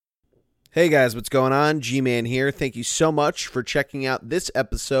Hey guys, what's going on? G-Man here. Thank you so much for checking out this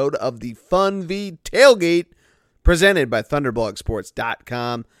episode of the Funvee Tailgate presented by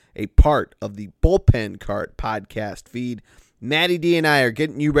ThunderblogSports.com, a part of the Bullpen Cart podcast feed. Matty D and I are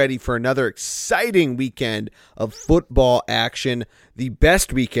getting you ready for another exciting weekend of football action, the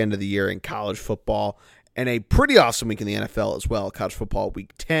best weekend of the year in college football, and a pretty awesome week in the NFL as well. College football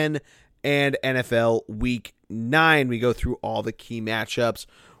week 10 and NFL week 9. We go through all the key matchups.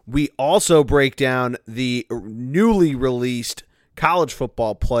 We also break down the newly released college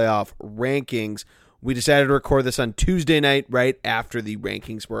football playoff rankings. We decided to record this on Tuesday night right after the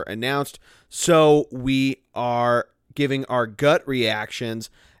rankings were announced. So we are giving our gut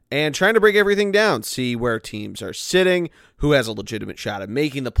reactions and trying to break everything down, see where teams are sitting, who has a legitimate shot at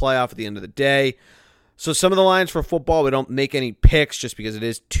making the playoff at the end of the day. So some of the lines for football, we don't make any picks just because it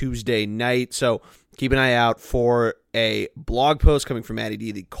is Tuesday night. So keep an eye out for a blog post coming from Matty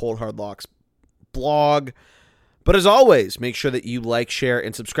D, the Cold Hard Locks blog. But as always, make sure that you like, share,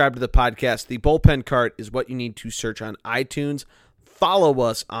 and subscribe to the podcast. The Bullpen Cart is what you need to search on iTunes. Follow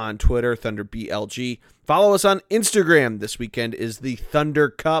us on Twitter, ThunderBLG. Follow us on Instagram. This weekend is the Thunder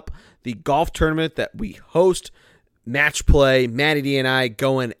Cup, the golf tournament that we host. Match play, Matty D and I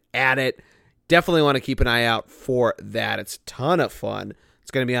going at it. Definitely want to keep an eye out for that. It's a ton of fun.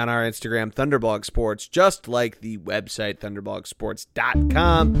 It's going to be on our Instagram, Thunderblog Sports, just like the website,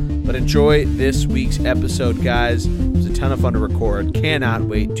 thunderblogsports.com. But enjoy this week's episode, guys. It was a ton of fun to record. Cannot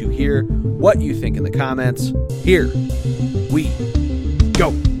wait to hear what you think in the comments. Here we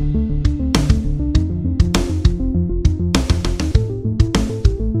go.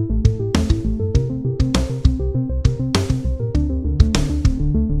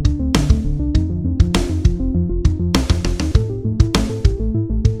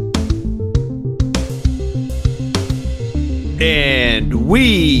 And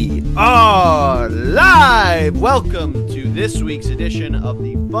we are live! Welcome to this week's edition of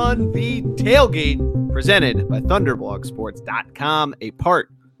the Funvee Tailgate, presented by ThunderblogSports.com, a part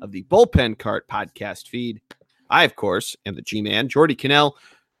of the Bullpen Cart podcast feed. I, of course, am the G-Man, Geordie Connell.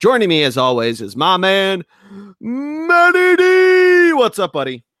 Joining me, as always, is my man, Matty D! What's up,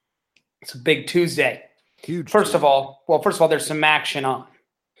 buddy? It's a big Tuesday. Huge. First of all, there's some action on.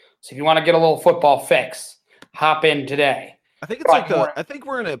 So if you want to get a little football fix, hop in today. I think it's I think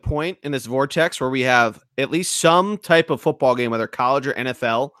we're in a point in this vortex where we have at least some type of football game, whether college or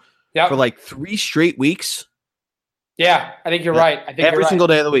NFL, for like 3 straight weeks. Yeah, I think you're right. I think every single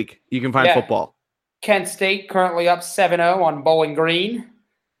day of the week you can find football. Kent State currently up 7-0 on Bowling Green.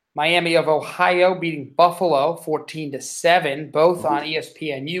 Miami of Ohio beating Buffalo 14-7, both on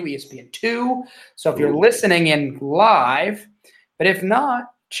ESPNU, ESPN2. So if you're listening in live, but if not,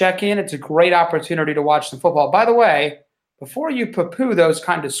 check in. It's a great opportunity to watch some football. By the way, before you poo-poo those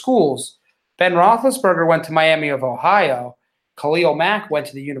kind of schools, Ben Roethlisberger went to Miami of Ohio. Khalil Mack went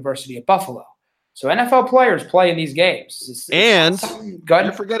to the University of Buffalo. So NFL players play in these games. And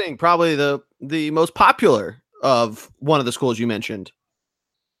you're forgetting probably the most popular of one of the schools you mentioned.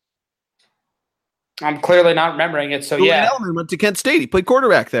 I'm clearly not remembering it. So Julian Edelman went to Kent State. He played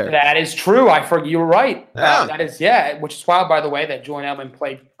quarterback there. That is true. I forget. You were right. Yeah. Which is wild, by the way, that Julian Edelman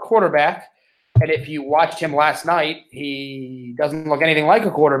played quarterback. And if you watched him last night, he doesn't look anything like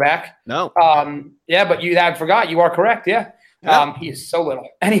a quarterback. No. But I forgot. You are correct. Yeah. He is so little.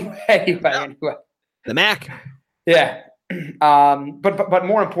 Anyway. The Mac. Yeah. But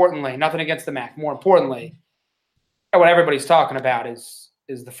more importantly, nothing against the Mac. More importantly, what everybody's talking about is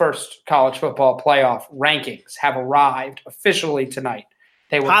the first college football playoff rankings have arrived officially tonight.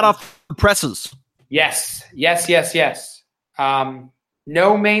 They were hot off the presses. Yes.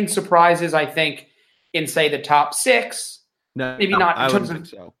 No main surprises, I think, in, say, the top 6. No, maybe not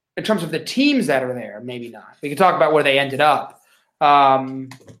in terms of the teams that are there. Maybe not. We can talk about where they ended up,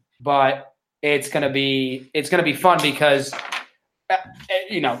 but it's gonna be fun because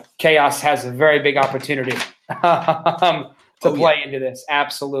chaos has a very big opportunity to play into this.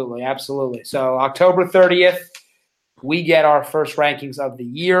 Absolutely. So October 30th, we get our first rankings of the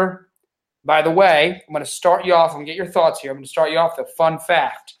year. By the way, I'm going to start you off. I'm going to get your thoughts here. I'm going to start you off with a fun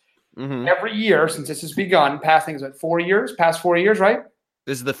fact. Mm-hmm. Every year since this has begun, past 4 years, right?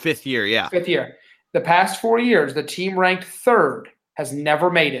 This is the 5th year, yeah. 5th year. The past 4 years, the team ranked 3rd has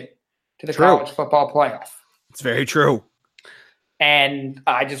never made it to the college football playoff. It's very true. And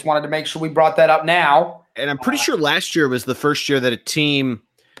I just wanted to make sure we brought that up now. And I'm pretty sure last year was the first year that a team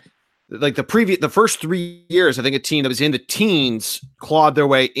 – like the first 3 years, I think a team that was in the teens clawed their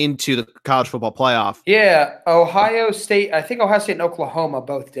way into the college football playoff. Yeah, Ohio State. I think Ohio State and Oklahoma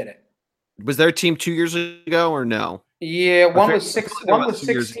both did it. Was their team 2 years ago or no? Yeah, one was six. One was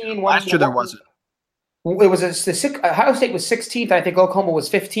 16. Last year there wasn't. It was Ohio State was 16th. I think Oklahoma was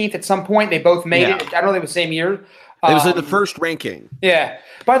 15th at some point. They both made it. I don't know. They were the same year. It was in the first ranking. Yeah.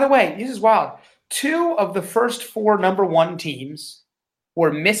 By the way, this is wild. 2 of the first 4 number 1 teams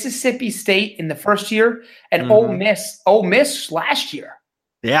were Mississippi State in the first year and Ole Miss last year.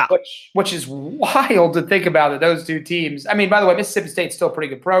 Yeah. Which is wild to think about, that those 2 teams. I mean, by the way, Mississippi State's still a pretty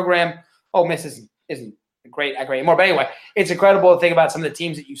good program. Ole Miss isn't great anymore. But anyway, it's incredible to think about some of the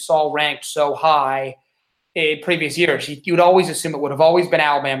teams that you saw ranked so high in previous years. You would always assume it would have always been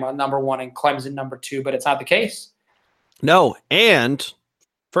Alabama number 1 and Clemson number 2, but it's not the case. No, and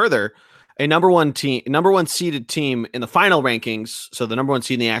further, a number one seeded team in the final rankings, so the number 1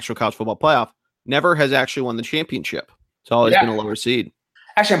 seed in the actual college football playoff, never has actually won the championship. It's always been a lower seed.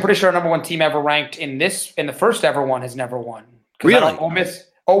 Actually, I'm pretty sure number 1 team ever ranked in the first ever one has never won. Really?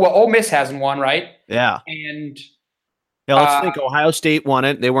 Ole Miss hasn't won, right? Yeah. And let's think. Ohio State won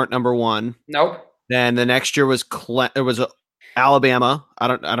it. They weren't number 1. Nope. Then the next year was Alabama. I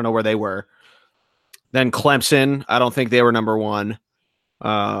don't know where they were. Then Clemson. I don't think they were number 1.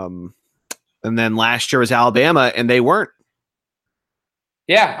 And then last year was Alabama, and they weren't.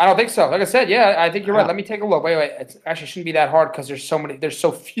 Yeah, I don't think so. Like I said, I think you're right. Let me take a look. Wait. It actually shouldn't be that hard because there's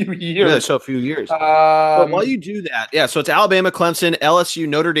so few years. Yeah, there's so few years. But while you do that, so it's Alabama, Clemson, LSU,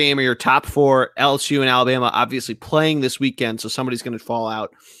 Notre Dame are your top 4. LSU and Alabama obviously playing this weekend, so somebody's going to fall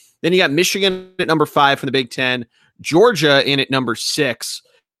out. Then you got Michigan at number 5 from the Big Ten, Georgia in at number 6,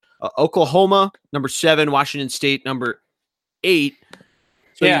 Oklahoma number 7, Washington State number 8.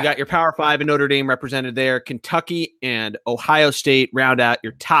 So you got your Power 5 and Notre Dame represented there. Kentucky and Ohio State round out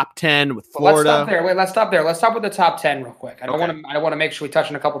your top 10 with Florida. Let's stop there. Let's stop there. Let's stop with the top 10 real quick. I want to make sure we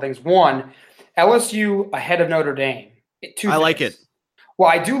touch on a couple things. One, LSU ahead of Notre Dame. I like it. Well,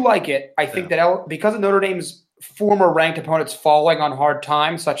 I do like it. I think that because of Notre Dame's former ranked opponents falling on hard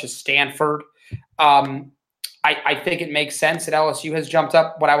times, such as Stanford, I think it makes sense that LSU has jumped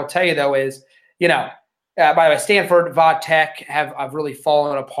up. What I will tell you, though, is, by the way, Stanford, Tech have really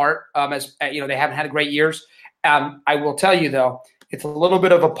fallen apart. As they haven't had great years. I will tell you, though, it's a little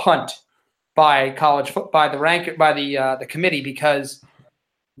bit of a punt by the committee, because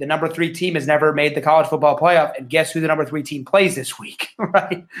the number 3 team has never made the college football playoff, and guess who the number 3 team plays this week,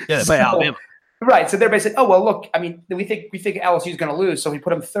 right? Yeah, they play Alabama. Right. So they're basically, oh well, look. I mean, we think LSU is going to lose, so we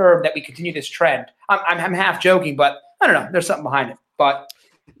put them 3rd. That we continue this trend. I'm half joking, but I don't know. There's something behind it. But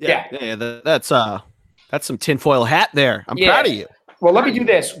that's some tinfoil hat there. I'm proud of you. Well, let me do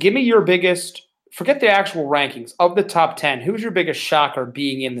this. Give me your biggest. Forget the actual rankings of the top 10. Who's your biggest shocker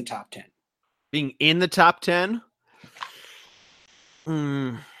being in the top 10? Being in the top 10?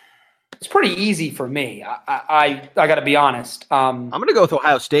 It's pretty easy for me. I got to be honest. I'm going to go with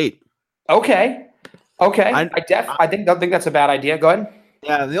Ohio State. Okay. I don't think that's a bad idea. Go ahead.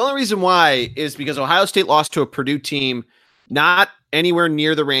 Yeah, the only reason why is because Ohio State lost to a Purdue team, not anywhere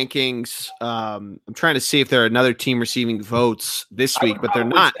near the rankings. I'm trying to see if there are another team receiving votes this week, but they're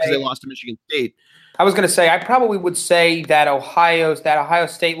not because they lost to Michigan State. I was going to say, I probably would say that Ohio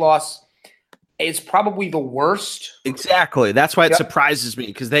State loss is probably the worst. Exactly. That's why it surprises me,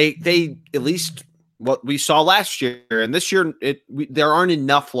 because they at least what we saw last year and this year, there aren't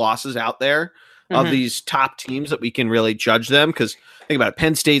enough losses out there of these top teams that we can really judge them. Because think about it,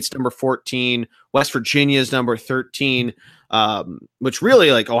 Penn State's number 14, West Virginia's number 13, which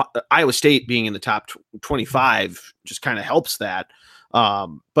really, like, Iowa State being in the top 25 just kind of helps that.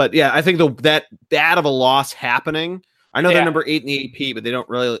 But yeah, I think that bad of a loss happening. I know they're number 8 in the AP, but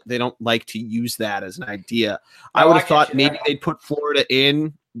they don't like to use that as an idea. I would have thought maybe they'd put Florida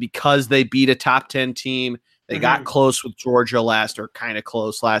in because they beat a top 10 team. They got close with Georgia kind of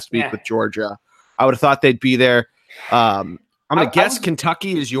close last week with Georgia. I would have thought they'd be there. I'm going to guess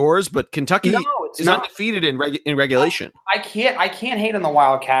Kentucky is yours, but Kentucky is undefeated in regulation. I can't hate on the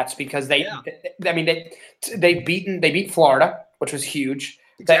Wildcats because they beat Florida, which was huge.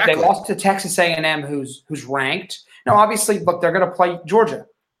 Exactly. They lost to Texas A&M, who's ranked. Now, obviously, look, they're going to play Georgia.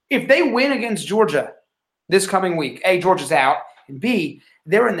 If they win against Georgia this coming week, A, Georgia's out, and B,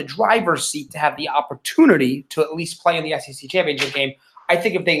 they're in the driver's seat to have the opportunity to at least play in the SEC championship game. I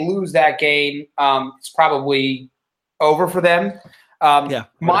think if they lose that game, it's probably over for them.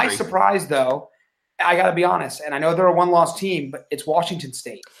 My surprise, though, I got to be honest, and I know they're a one-loss team, but it's Washington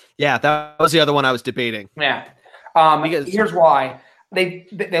State. Yeah, that was the other one I was debating. Yeah. Here's why. They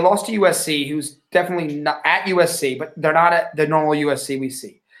lost to USC, who's definitely not at USC, but they're not at the normal USC we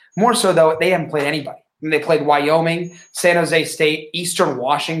see. More so, though, they haven't played anybody. I mean, they played Wyoming, San Jose State, Eastern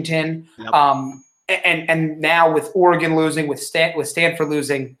Washington, and now with Oregon losing, with Stanford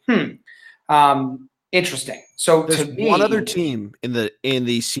losing, Interesting. So There's to me, one other team in the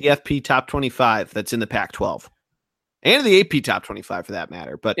CFP top 25 that's in the Pac-12 and the AP top 25 for that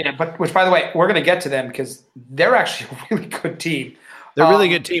matter. But which by the way, we're going to get to them because they're actually a really good team. They're a really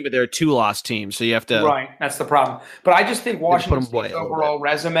good team, but they're a 2-loss team, so you have to. Right, that's the problem. But I just think Washington State's overall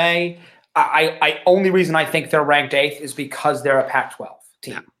resume. I only reason I think they're ranked 8th is because they're a Pac-12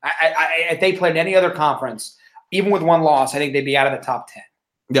 team. Yeah. If they played in any other conference, even with one loss, I think they'd be out of the top 10.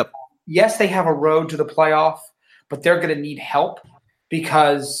 Yep. Yes, they have a road to the playoff, but they're going to need help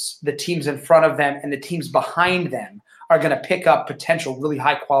because the teams in front of them and the teams behind them are going to pick up potential really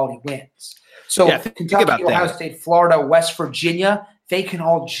high-quality wins. So Kentucky, Ohio State, Florida, West Virginia, they can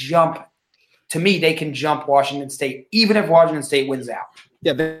all jump. To me, they can jump Washington State, even if Washington State wins out.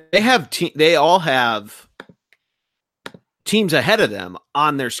 Yeah, they all have teams ahead of them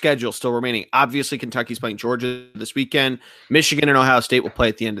on their schedule still remaining. Obviously, Kentucky's playing Georgia this weekend. Michigan and Ohio State will play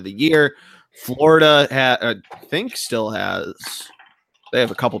at the end of the year. Florida, I think, still has – they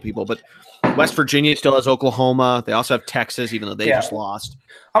have a couple people, but West Virginia still has Oklahoma. They also have Texas, even though they just lost.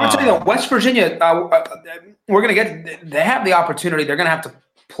 I'm going to tell you, though, West Virginia, we're going to get – they have the opportunity. They're going to have to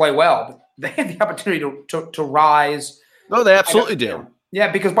play well, but they have the opportunity to rise. No, they absolutely do. Yeah,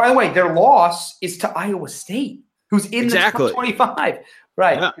 because, by the way, their loss is to Iowa State, who's in the top 25.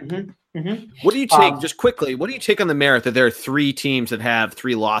 Right. Yeah. Mm-hmm. What do you take, just quickly, what do you take on the merit that there are 3 teams that have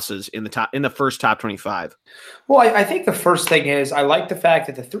 3 losses in the first top 25? Well, I think the first thing is I like the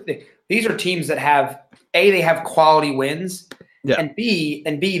fact that these are teams that have, A, they have quality wins, and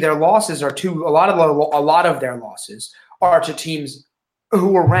B, their losses are to, a lot of their losses are to teams who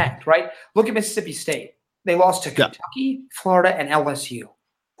were ranked, right? Look at Mississippi State. They lost to Kentucky, Florida, and LSU.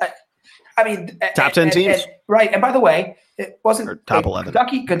 I mean, top 10 teams, right? And by the way, it wasn't or top 11.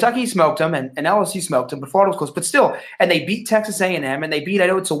 Kentucky smoked them, and LSU smoked them, but Florida was close. But still, and they beat Texas A&M, and they beat. I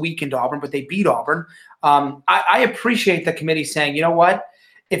know it's a weekend Auburn, but they beat Auburn. I appreciate the committee saying, you know what,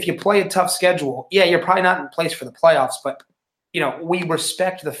 if you play a tough schedule, you're probably not in place for the playoffs, but we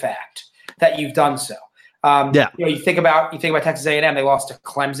respect the fact that you've done so. You think about Texas A&M. They lost to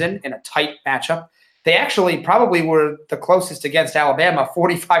Clemson in a tight matchup. They actually probably were the closest against Alabama,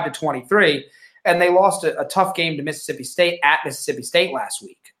 45-23, and they lost a tough game to Mississippi State at Mississippi State last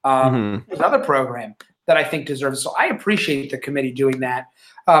week. There's another program that I think deserves it. So I appreciate the committee doing that.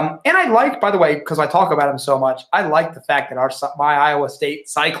 And I like, by the way, because I talk about them so much, I like the fact that my Iowa State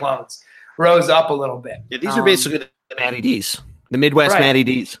Cyclones rose up a little bit. Yeah, these are basically the Matty D's, the Midwest Matty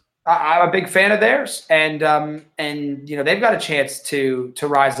D's. I'm a big fan of theirs, and they've got a chance to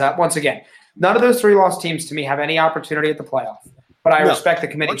rise up once again. None of those 3-loss teams to me have any opportunity at the playoff, but I respect the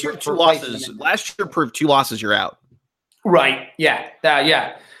committee. Once you're 2 losses, last year proved 2 losses, you're out. Right? Yeah,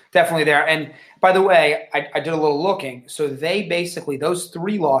 definitely there. And by the way, I did a little looking. So they basically, those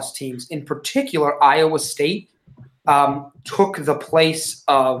 3-loss teams, in particular, Iowa State, took the place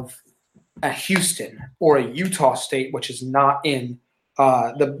of a Houston or a Utah State, which is not in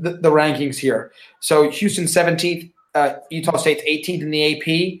the rankings here. So Houston 17th, Utah State's 18th in the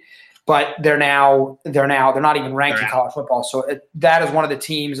AP. But they're not even ranked in college football. So that is one of the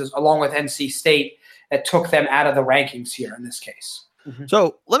teams, along with NC State, that took them out of the rankings here in this case. Mm-hmm.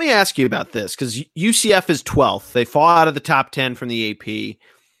 So let me ask you about this, because UCF is 12th. They fall out of the top 10 from the AP.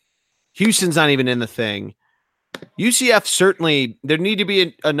 Houston's not even in the thing. UCF, certainly, there need to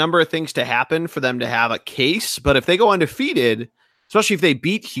be a number of things to happen for them to have a case. But if they go undefeated, especially if they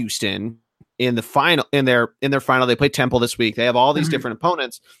beat Houston in the final, in their final, they play Temple this week. They have all these different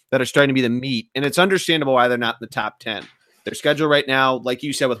opponents that are starting to be the meat, and it's understandable why they're not in the top 10. Their schedule right now, like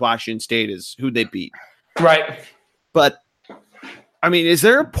you said with Washington State, is who they beat. Right. But I mean, is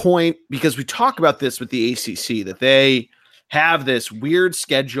there a point, because we talk about this with the ACC, that they have this weird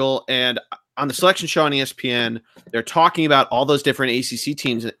schedule, and on the selection show on ESPN, they're talking about all those different ACC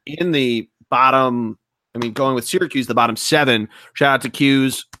teams in the bottom. I mean, going with Syracuse, the bottom 7. Shout out to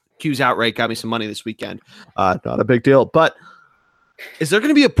Q's. Q's outright got me some money this weekend. Not a big deal. But is there going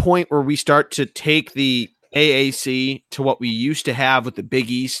to be a point where we start to take the AAC to what we used to have with the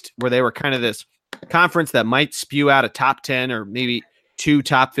Big East, where they were kind of this conference that might spew out a top 10 or maybe 2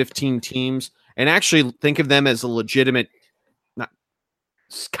 top 15 teams, and actually think of them as a legitimate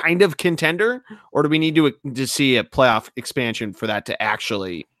kind of contender? Or do we need to see a playoff expansion for that to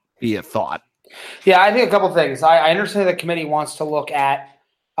actually be a thought? Yeah, I think a couple of things. I understand the committee wants to look at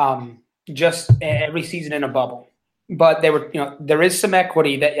just every season in a bubble, but there is some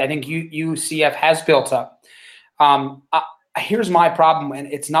equity that I think UCF has built up. Here's my problem,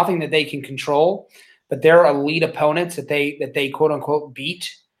 and it's nothing that they can control, but there are elite opponents that they quote unquote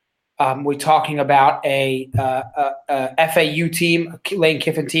beat. We're talking about a FAU team, a Lane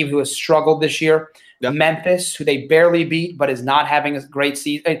Kiffin team who has struggled this year. Yep. Memphis, who they barely beat but is not having a great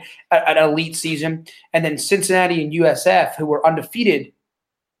season, an elite season, and then Cincinnati and USF, who were undefeated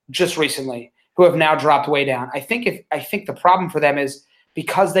just recently, who have now dropped way down. I think the problem for them is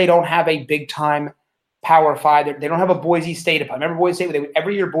because they don't have a big time Power Five. They don't have a Boise State opponent. Remember Boise State?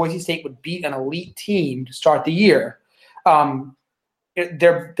 Every year Boise State would beat an elite team to start the year.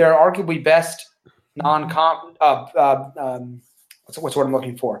 They're arguably best non-comp. What's what I'm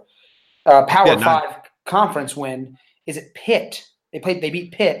looking for? Power Five conference win is at Pitt. They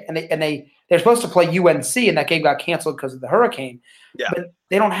beat Pitt, and they're supposed to play UNC, and that game got canceled because of the hurricane. Yeah. But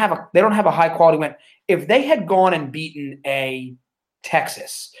they don't have a high quality win. If they had gone and beaten a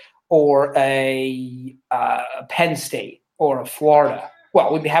Texas or a Penn State or a Florida,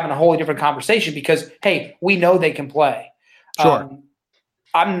 well, we'd be having a wholly different conversation because hey, we know they can play. Sure.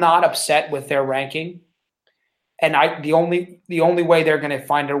 I'm not upset with their ranking. And the only way they're going to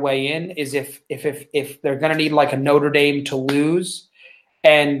find their way in is if they're going to need like a Notre Dame to lose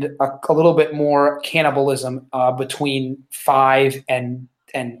and a little bit more cannibalism between 5 and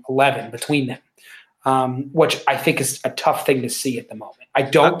 11 between them, which I think is a tough thing to see at the moment. I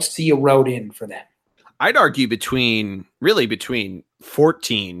don't see a road in for them. I'd argue between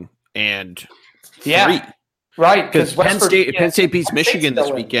 14 and 3. Yeah, right. Because Penn State beats Michigan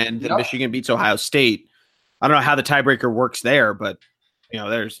this weekend, and Michigan beats Ohio State. I don't know how the tiebreaker works there, but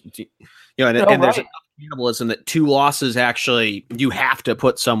there's there's enough cannibalism that 2 losses actually you have to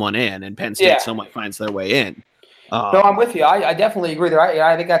put someone in, and Penn State somewhat finds their way in. No, I'm with you. I definitely agree there.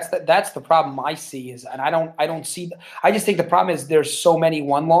 I think that's the problem I see is, and I don't see. I just think the problem is there's so many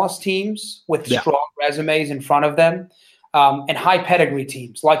 1-loss teams with strong resumes in front of them, and high pedigree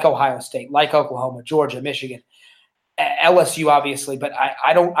teams like Ohio State, like Oklahoma, Georgia, Michigan. LSU obviously, but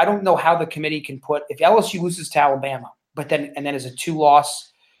I don't know how the committee can put if LSU loses to Alabama, but then as a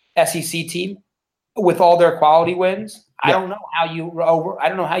 2-loss SEC team with all their quality wins, I don't know how you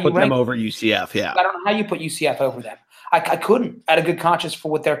put them over UCF. Yeah, I don't know how you put UCF over them. I couldn't at a good conscience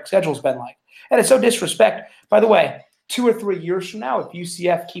for what their schedule's been like, and it's so disrespect. By the way, 2 or 3 years from now, if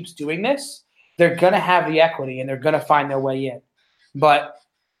UCF keeps doing this, they're going to have the equity and they're going to find their way in. But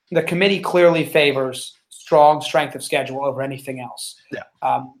the committee clearly favors strong strength of schedule over anything else. Yeah.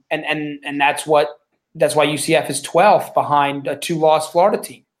 And that's why UCF is 12th behind a 2-loss Florida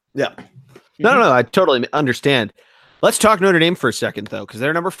team. Yeah. No, I totally understand. Let's talk Notre Dame for a second though, because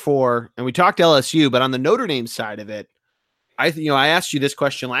they're number 4 and we talked LSU, but on the Notre Dame side of it, I asked you this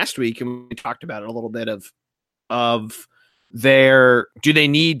question last week and we talked about it a little bit of do they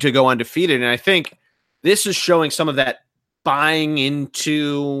need to go undefeated? And I think this is showing some of that buying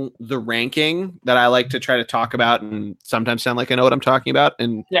into the ranking that I like to try to talk about and sometimes sound like I know what I'm talking about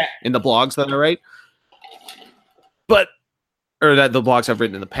in the blogs that I write, or that the blogs I've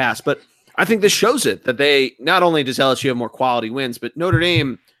written in the past. But I think this shows it that they not only does LSU have more quality wins, but Notre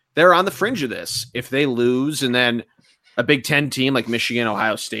Dame, they're on the fringe of this. If they lose and then a Big Ten team like Michigan,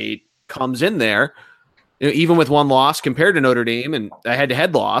 Ohio State comes in there, even with 1 loss compared to Notre Dame and a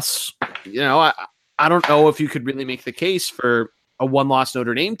head-to-head loss, I don't know if you could really make the case for a 1-loss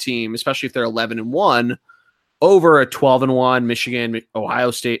Notre Dame team, especially if they're 11-1, over a 12-1 Michigan,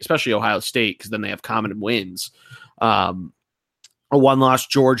 Ohio State, especially Ohio State, because then they have common wins. A 1-loss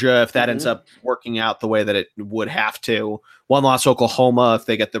Georgia, if that ends up working out the way that it would have to. 1-loss Oklahoma, if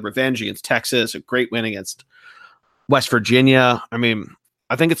they get the revenge against Texas. A great win against West Virginia. I mean,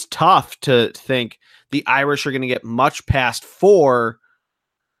 I think it's tough to think the Irish are going to get much past 4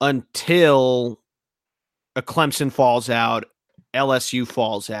 until a Clemson falls out, LSU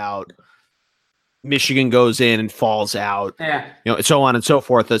falls out, Michigan goes in and falls out, so on and so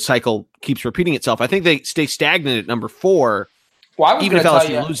forth. The cycle keeps repeating itself. I think they stay stagnant at number 4, even if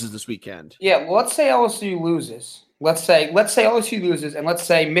LSU loses this weekend. Yeah, well, let's say LSU loses. Let's say LSU loses, and let's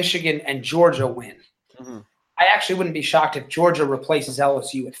say Michigan and Georgia win. Mm-hmm. I actually wouldn't be shocked if Georgia replaces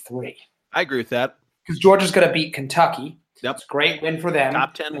LSU at 3. I agree with that because Georgia's going to beat Kentucky. Yep. It's a great win for them.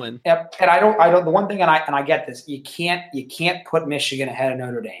 Top 10 win. Yep. And I don't. The one thing, and I get this, you can't put Michigan ahead of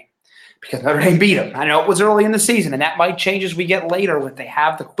Notre Dame because Notre Dame beat them. I know it was early in the season, and that might change as we get later. When they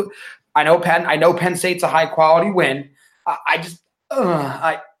have the, I know Penn State's a high quality win.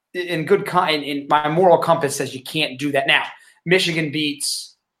 In my moral compass says you can't do that. Now Michigan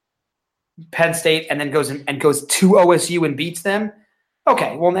beats Penn State and then goes to OSU and beats them.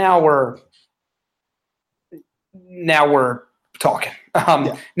 Okay, well now we're talking.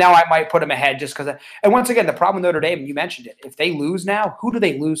 Now I might put them ahead just because. And once again, the problem with Notre Dame, you mentioned it. If they lose now, who do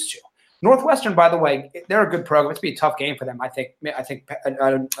they lose to? Northwestern, by the way, they're a good program. It's going to be a tough game for them, I think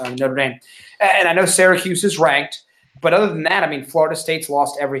Notre Dame. And I know Syracuse is ranked, But other than that, I mean, Florida State's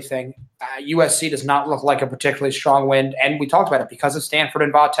lost everything. USC does not look like a particularly strong win. And we talked about it because of Stanford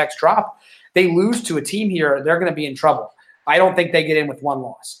and Va-Tech's drop. They lose to a team here, they're going to be in trouble. I don't think they get in with one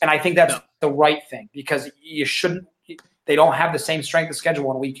loss. And I think that's the right thing because you shouldn't – they don't have the same strength of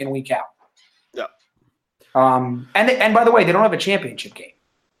schedule week in, week out. Yeah. And by the way, they don't have a championship game.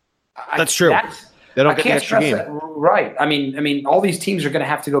 That's true. They don't get the extra game. Right. I mean, all these teams are going to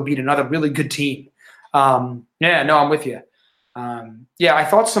have to go beat another really good team. I'm with you. I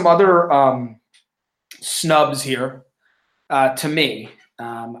thought some other snubs here to me.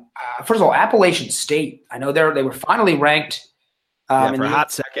 First of all, Appalachian State. I know they were finally ranked. For a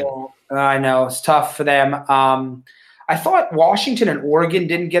hot second. I know it's tough for them. I thought Washington and Oregon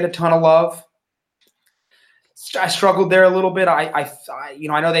didn't get a ton of love. I struggled there a little bit. I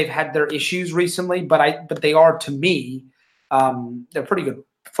know they've had their issues recently, but they are, to me, they're pretty good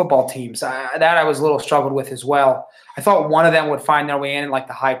football teams. That I was a little struggled with as well. I thought one of them would find their way in like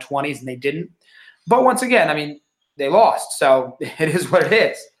the high 20s, and they didn't. But once again, I mean, they lost, so it is what it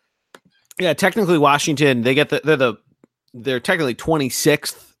is. Yeah, technically Washington, they're technically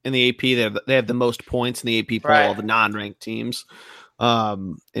 26th in the AP. They have the most points in the AP poll of the non-ranked teams.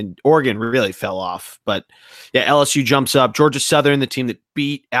 And Oregon really fell off. But yeah, LSU jumps up. Georgia Southern, the team that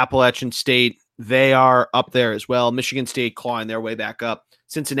beat Appalachian State, they are up there as well. Michigan State clawing their way back up.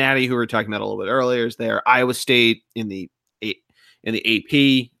 Cincinnati, who we were talking about a little bit earlier, is there. Iowa State in the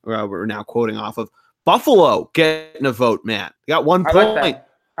AP, we're now quoting off of. Buffalo getting a vote, Matt. They got 1 point.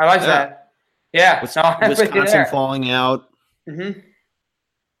 I like that. Yeah. Wisconsin falling out. Mm-hmm.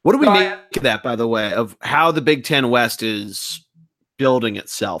 What do we make of that, by the way, of how the Big Ten West is building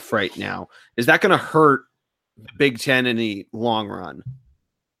itself right now? Is that going to hurt the Big Ten in the long run?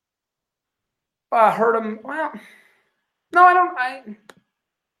 Hurt them? Well, no, I don't.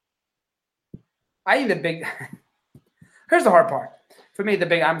 I think the big – here's the hard part. For me,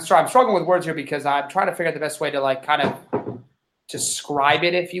 I'm struggling with words here because I'm trying to figure out the best way to like kind of describe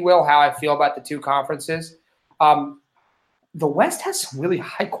it, if you will, how I feel about the two conferences. The West has some really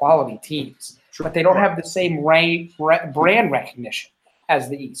high-quality teams, but they don't have the same brand recognition as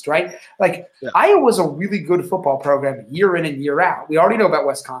the East, right? Iowa's a really good football program year in and year out. We already know about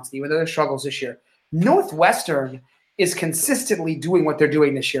Wisconsin, even though their struggles this year. Northwestern is consistently doing what they're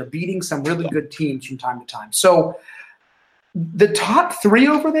doing this year, beating some really good teams from time to time. So the top three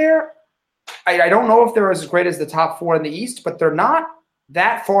over there, I don't know if they're as great as the top four in the East, but they're not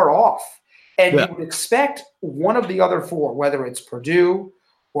that far off. And you would expect one of the other four, whether it's Purdue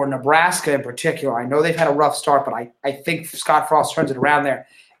or Nebraska in particular, I know they've had a rough start, but I think Scott Frost turns it around there,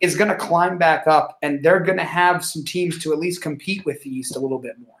 is going to climb back up, and they're going to have some teams to at least compete with the East a little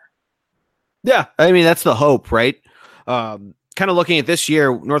bit more. Yeah, I mean, that's the hope, right? Kind of looking at this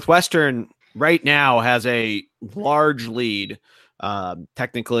year, Northwestern right now has a large lead,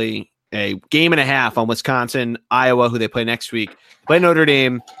 technically a game and a half on Wisconsin, Iowa, who they play next week, play Notre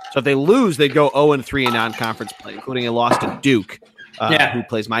Dame. So if they lose, they go 0-3 in non-conference play, including a loss to Duke, who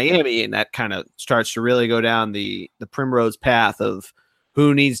plays Miami, and that kind of starts to really go down the primrose path of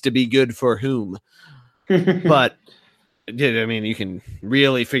who needs to be good for whom. But I mean, you can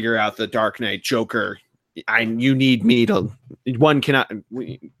really figure out the Dark Knight Joker. You need me to. One cannot.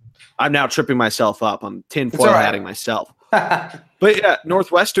 I'm now tripping myself up. I'm tinfoil hatting myself. But yeah,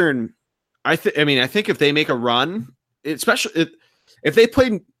 Northwestern. I think if they make a run, especially if they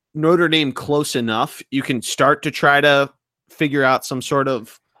play Notre Dame close enough, you can start to try to figure out some sort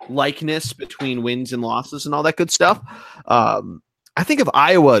of likeness between wins and losses and all that good stuff. I think if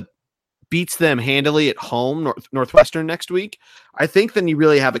Iowa beats them handily at home, Northwestern next week, I think then you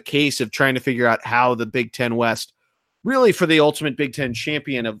really have a case of trying to figure out how the Big Ten West, really for the ultimate Big Ten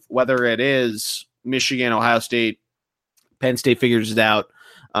champion of whether it is Michigan, Ohio State, Penn State figures it out,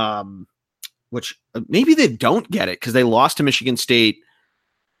 which maybe they don't get it because they lost to Michigan State.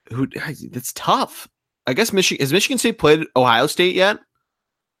 That's tough. I guess has Michigan State played Ohio State yet?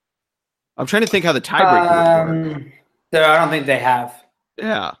 I'm trying to think how the tiebreaker would work. I don't think they have.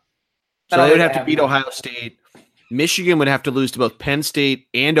 Yeah. So they would have to beat Ohio State. Michigan would have to lose to both Penn State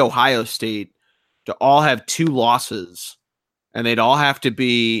and Ohio State to all have 2 losses, and they'd all have to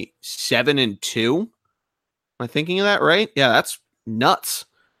be 7-2. Am I thinking of that right? Yeah, that's nuts.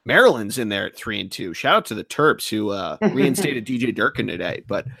 Maryland's in there at 3-2. Shout out to the Terps who reinstated DJ Durkin today.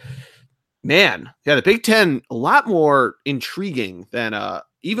 But man, yeah, the Big Ten a lot more intriguing than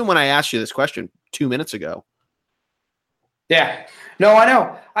even when I asked you this question 2 minutes ago. Yeah, no, I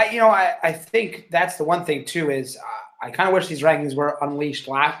know. I think that's the one thing too is I kind of wish these rankings were unleashed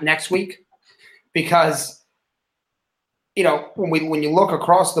next week because when you look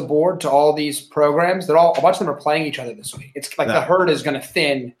across the board to all these programs, a bunch of them are playing each other this week. It's like the herd is going to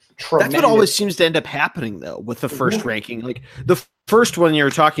thin tremendously. That's what always seems to end up happening, though, with the first ranking. Like the first one you were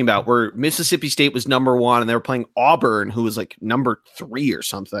talking about, where Mississippi State was number 1, and they were playing Auburn, who was like number 3 or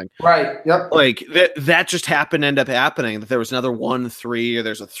something. Right. Yep. Like that just end up happening. That there was another 1-3, or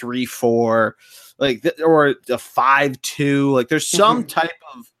there's a 3-4, like or a 5-2. Like there's some type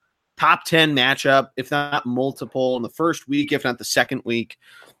of top 10 matchup, if not multiple, in the first week, if not the second week.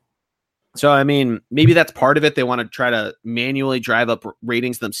 So, I mean, maybe that's part of it. They want to try to manually drive up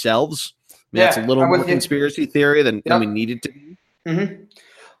ratings themselves. I mean, that's a little more conspiracy theory than we needed to be. Mm-hmm.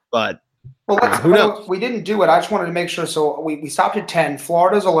 But who knows? We didn't do it. I just wanted to make sure. So we stopped at 10.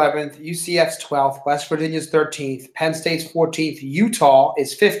 Florida's 11th. UCF's 12th. West Virginia's 13th. Penn State's 14th. Utah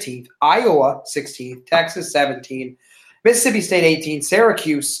is 15th. Iowa 16th. Texas 17th. Mississippi State 18,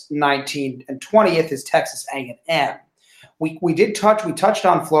 Syracuse 19, and 20th is Texas A&M. We touched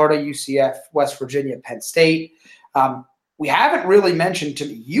on Florida, UCF, West Virginia, Penn State. We haven't really mentioned to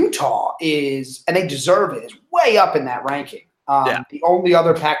me Utah is, and they deserve it, is way up in that ranking. The only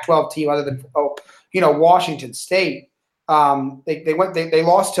other Pac-12 team other than Washington State. They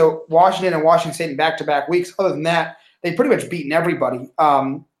lost to Washington and Washington State in back-to-back weeks. Other than that, they've pretty much beaten everybody.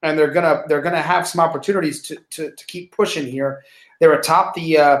 And they're gonna have some opportunities to keep pushing here. They're atop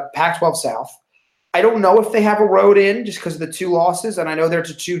the Pac-12 South. I don't know if they have a road in just because of the 2 losses, and I know they're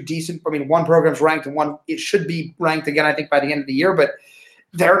to 2 decent. I mean, one program's ranked and one it should be ranked again. I think by the end of the year, but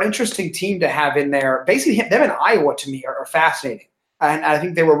they're an interesting team to have in there. Basically, them and Iowa to me are fascinating, and I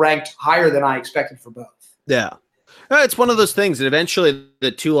think they were ranked higher than I expected for both. Yeah. It's one of those things that eventually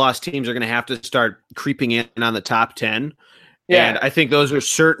the 2-loss teams are going to have to start creeping in on the top 10. Yeah. And I think those are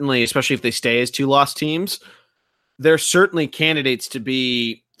certainly, especially if they stay as 2-loss teams, they're certainly candidates to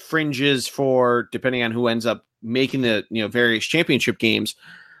be fringes for, depending on who ends up making the various championship games,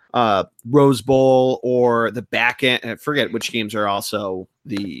 Rose Bowl or the back end. I forget which games are also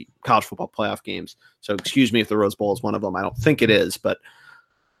the college football playoff games. So excuse me if the Rose Bowl is one of them. I don't think it is, but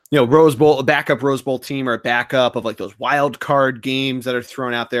Rose Bowl, a backup Rose Bowl team or a backup of like those wild card games that are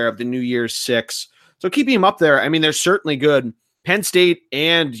thrown out there of the New Year's 6. So keeping them up there, I mean, they're certainly good. Penn State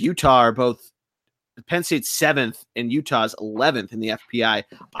and Utah are both. Penn State's 7th and Utah's 11th in the FPI.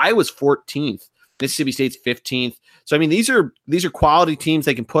 Iowa's 14th. Mississippi State's 15th. So I mean, these are quality teams.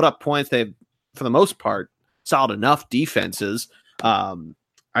 They can put up points. They have, for the most part, solid enough defenses. I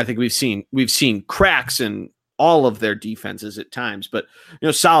think we've seen cracks in all of their defenses at times, but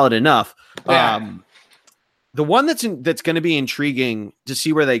solid enough. Yeah. The one that's going to be intriguing to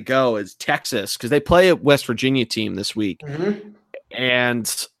see where they go is Texas, because they play a West Virginia team this week. Mm-hmm.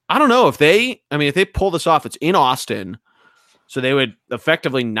 And I don't know if they pull this off. It's in Austin, so they would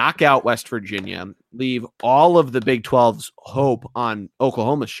effectively knock out West Virginia, leave all of the Big 12's hope on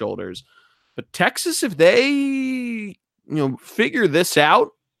Oklahoma's shoulders. But Texas, if they figure this out,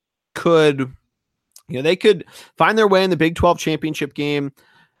 they could find their way in the Big 12 championship game.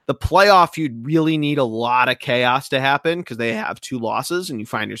 The playoff, you'd really need a lot of chaos to happen because they have 2 losses and you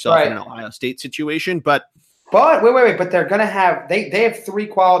find yourself in an Ohio State situation. But wait. But they're going to have they have 3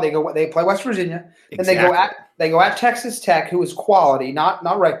 quality. They play West Virginia, exactly. Then they go at Texas Tech, who is quality, not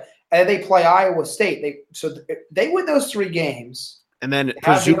right, and they play Iowa State. They win those 3 games, and then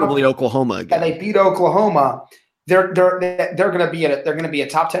presumably Oklahoma again. And they beat Oklahoma. They're going to be a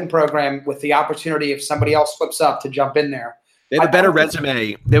top 10 program with the opportunity if somebody else slips up to jump in there. They have a better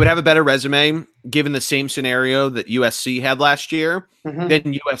resume. They would have a better resume given the same scenario that USC had last year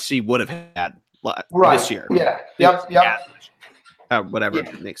than USC would have had this year. Yeah. Yep. Whatever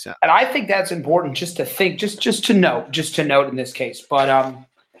makes sense. And I think that's important just to think, just to note in this case. But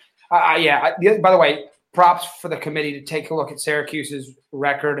by the way, props for the committee to take a look at Syracuse's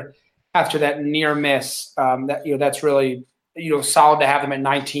record after that near miss. That's really solid to have them at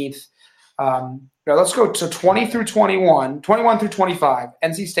 19th. Let's go to 20 through 21 through 25.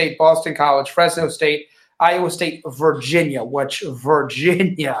 NC State, Boston College, Fresno State, Iowa State, Virginia, which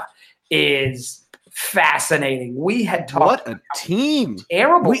Virginia is fascinating. We had talked what a team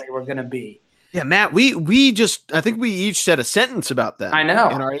terrible they were going to be. Yeah, Matt, I think we each said a sentence about that. I know.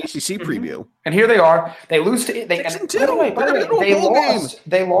 In our ACC preview. And here they are. They lose to they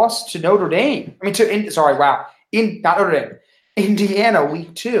lost to Notre Dame. Not Notre Dame. Indiana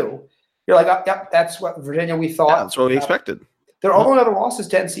week 2. You're like, yep, that's what Virginia we thought. Yeah, that's what we expected. Their only other losses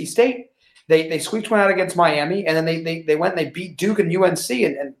to NC State. They squeaked one out against Miami, and then they went and they beat Duke and UNC,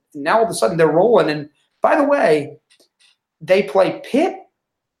 and now all of a sudden they're rolling. And by the way, they play Pitt,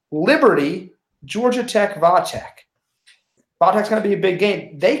 Liberty, Georgia Tech, Va-Tech. Va-Tech's going to be a big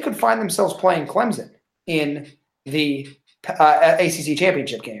game. They could find themselves playing Clemson in the ACC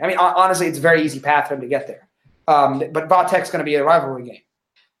championship game. I mean, honestly, it's a very easy path for him to get there. But Vatek's going to be a rivalry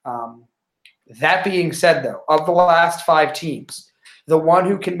game. That being said, though, of the last 5 teams, the one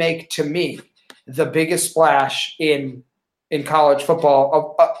who can make, to me, the biggest splash in college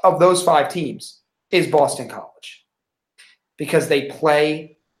football of those 5 teams is Boston College, because they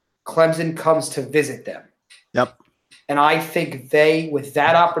play. Clemson comes to visit them. Yep. And I think they, with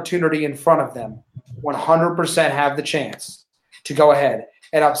that opportunity in front of them, 100% have the chance to go ahead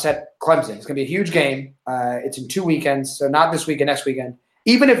and upset Clemson. It's going to be a huge game. It's in 2 weekends, so not this weekend, next weekend.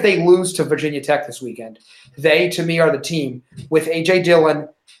 Even if they lose to Virginia Tech this weekend, they, to me, are the team. With A.J. Dillon,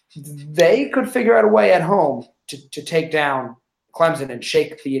 they could figure out a way at home to take down Clemson and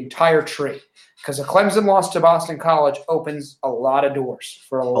shake the entire tree. Because a Clemson loss to Boston College opens a lot of doors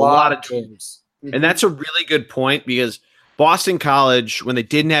for a lot of teams. Mm-hmm. And that's a really good point, because Boston College, when they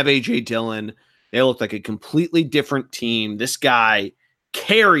didn't have A.J. Dillon, they looked like a completely different team. This guy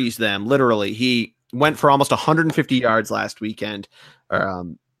carries them, literally. He went for almost 150 yards last weekend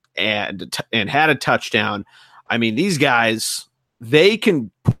and had a touchdown. I mean, these guys, they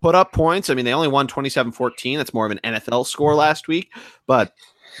can put up points. I mean, they only won 27-14. That's more of an NFL score last week. But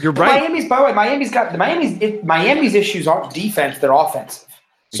you're right. Miami's issues aren't defense, they're offensive.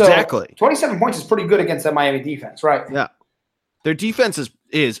 So exactly. 27 points is pretty good against that Miami defense, right? Yeah. Their defense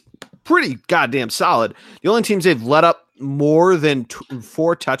is pretty goddamn solid. The only teams they've let up more than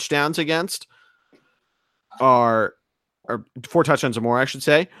 4 touchdowns against or 4 touchdowns or more, I should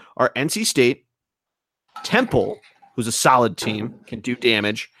say, are NC State, Temple, who's a solid team, can do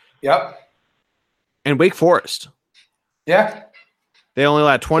damage. Yep. And Wake Forest. Yeah. They only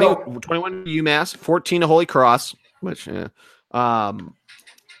allowed 21 to UMass, 14 to Holy Cross, which they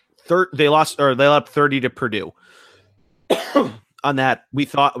lost, or they allowed 30 to Purdue. On that, we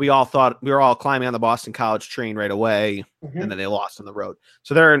were all climbing on the Boston College train right away, and then they lost on the road.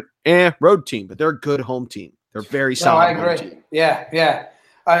 So they're an road team, but they're a good home team. They're very solid. I agree. Team. Yeah.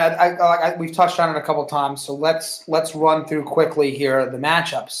 We've touched on it a couple times, so let's run through quickly here the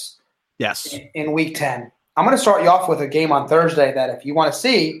matchups. Yes. In Week 10, I'm going to start you off with a game on Thursday that if you want to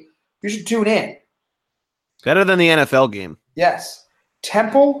see, you should tune in. Better than the NFL game. Yes.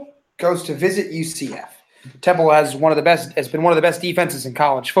 Temple goes to visit UCF. Temple has been one of the best defenses in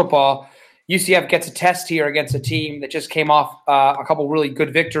college football. UCF gets a test here against a team that just came off a couple really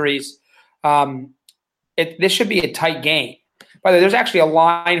good victories. This should be a tight game. By the way, there's actually a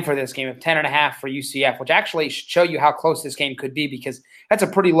line for this game of 10.5 for UCF, which actually should show you how close this game could be, because that's a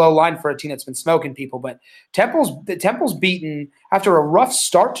pretty low line for a team that's been smoking people. But Temple's beaten after a rough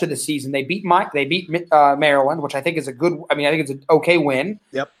start to the season. They beat Maryland, which I think is I think it's an okay win.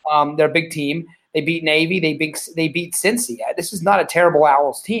 Yep. They're a big team. They beat Navy. They beat Cincy. This is not a terrible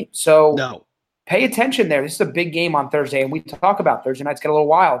Owls team. So no. Pay attention there. This is a big game on Thursday, and we talk about Thursday nights get a little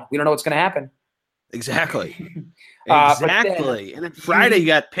wild. We don't know what's going to happen. Exactly. Exactly. And then Friday you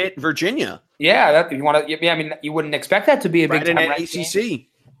got Pitt, Virginia. Yeah, you wouldn't expect that to be a big time Friday night ACC. Game.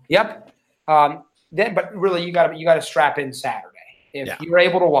 Yep. But really, you got to strap in Saturday if you're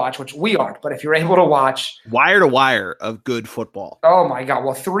able to watch, which we aren't. But if you're able to watch, wire to wire of good football. Oh my God!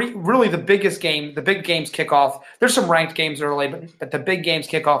 Well, the big games kick off. There's some ranked games early, but the big games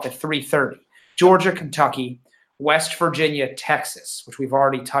kick off at 3:30. Georgia, Kentucky, West Virginia, Texas, which we've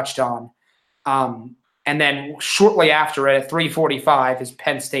already touched on. And then shortly after it at 3:45 is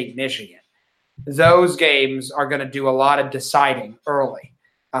Penn State, Michigan. Those games are going to do a lot of deciding early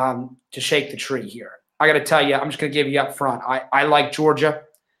to shake the tree here. I got to tell you, I'm just going to give you up front. I like Georgia.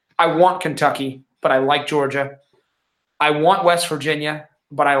 I want Kentucky, but I like Georgia. I want West Virginia,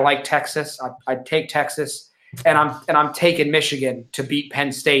 but I like Texas. I'd take Texas, and I'm taking Michigan to beat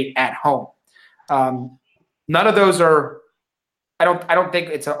Penn State at home. None of those are. I don't think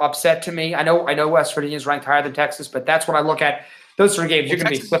it's an upset to me. I know West Virginia is ranked higher than Texas, but that's what I look at. Those 3 games, you're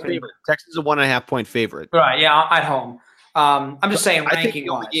going to be flipping. Texas is a 1.5 point favorite. Right, yeah, at home. I'm just saying ranking-wise. I think the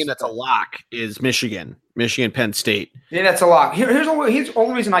only game that's a lock is Michigan, Penn State. Yeah, that's a lock. Here's the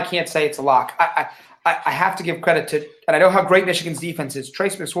only reason I can't say it's a lock. I have to give credit to – and I know how great Michigan's defense is.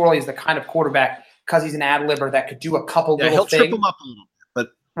 Trace McSorley is the kind of quarterback, because he's an ad-libber, that could do a couple little things. He'll trip him up a little bit. But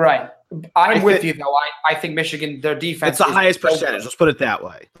right. I'm with you, though. I think Michigan, their defense – it's the highest percentage. Let's put it that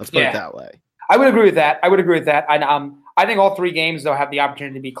way. I would agree with that. I think all 3 games, though, have the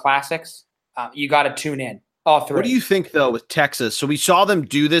opportunity to be classics. You got to tune in. All 3. What do you think, though, with Texas? So we saw them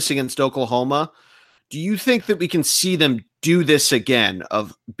do this against Oklahoma. Do you think that we can see them do this again,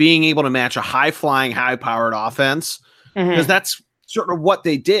 of being able to match a high-flying, high-powered offense? Because that's sort of what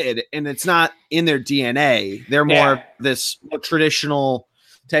they did, and it's not in their DNA. They're more this traditional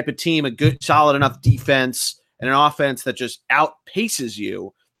type of team, a good, solid enough defense, and an offense that just outpaces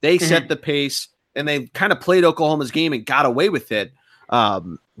you. They set the pace, and they kind of played Oklahoma's game and got away with it,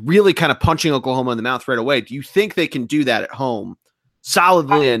 really kind of punching Oklahoma in the mouth right away. Do you think they can do that at home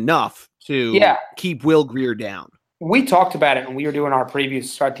solidly enough to keep Will Grier down? We talked about it when we were doing our previews to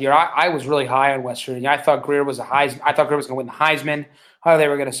start the year. I was really high on West Virginia. I thought Grier was a Heisman. I thought Grier was going to win the Heisman. I thought they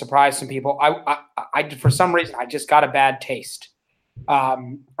were going to surprise some people. I for some reason, I just got a bad taste. I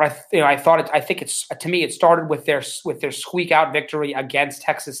think it's, to me, it started with their squeak out victory against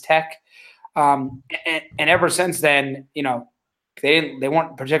Texas Tech. And ever since then, they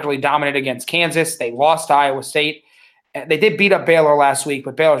weren't particularly dominant against Kansas. They lost to Iowa State. They did beat up Baylor last week,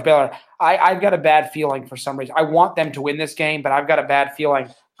 but Baylor's Baylor. I've got a bad feeling for some reason. I want them to win this game, but I've got a bad feeling.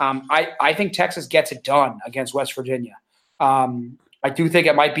 I think Texas gets it done against West Virginia. I do think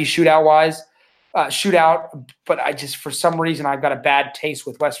it might be shootout, but I just, for some reason, I've got a bad taste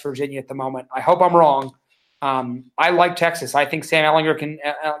with West Virginia at the moment. I hope I'm wrong. I like Texas. I think Sam Ehlinger can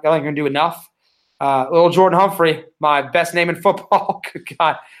do enough. Little Jordan Humphrey, my best name in football,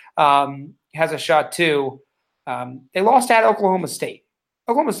 God, has a shot too. They lost at Oklahoma State.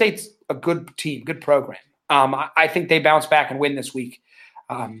 Oklahoma State's a good team, good program. I think they bounce back and win this week.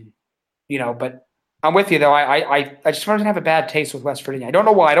 But I'm with you though. I just have a bad taste with West Virginia. I don't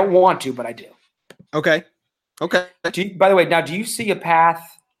know why. I don't want to, but I do. Okay. By the way, now do you see a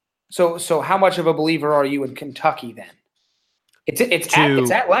path? So how much of a believer are you in Kentucky then?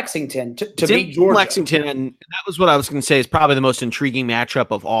 It's at Lexington to beat Georgia. Lexington, and that was what I was going to say is probably the most intriguing matchup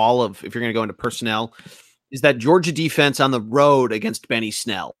of all of, if you're going to go into personnel, is that Georgia defense on the road against Benny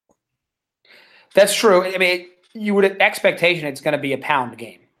Snell. That's true. I mean, you would expectation it's going to be a pound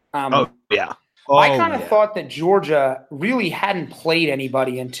game. I kind of thought that Georgia really hadn't played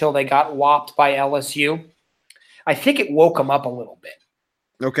anybody until they got whopped by LSU. I think it woke them up a little bit.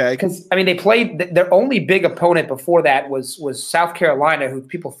 Okay. Because, they played – their only big opponent before that was South Carolina, who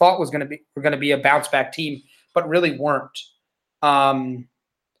people thought were going to be a bounce-back team, but really weren't. I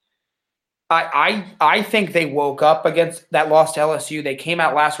think they woke up against that loss to LSU. They came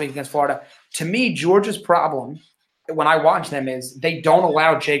out last week against Florida. To me, Georgia's problem when I watch them is they don't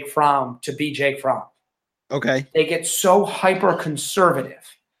allow Jake Fromm to be Jake Fromm. Okay. They get so hyper-conservative.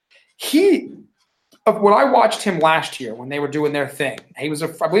 When I watched him last year when they were doing their thing, I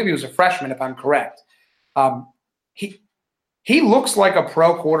believe he was a freshman, if I'm correct. He looks like a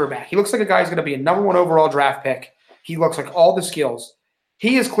pro quarterback. He looks like a guy who's going to be a number 1 overall draft pick. He looks like all the skills.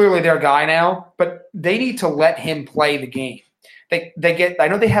 He is clearly their guy now, but they need to let him play the game. I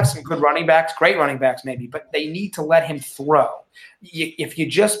know they have some good running backs, great running backs maybe, but they need to let him throw. If you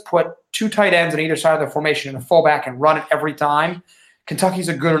just put 2 tight ends on either side of the formation and a fullback and run it every time, Kentucky's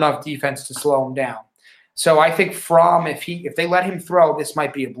a good enough defense to slow him down. So I think Fromm, if they let him throw, this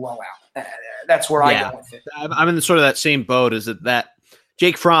might be a blowout. That's where I go with it. I'm in sort of that same boat. Is that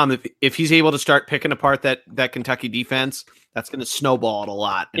Jake Fromm, if he's able to start picking apart that Kentucky defense, that's going to snowball it a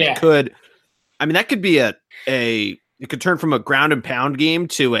lot. And it could, that could be it could turn from a ground and pound game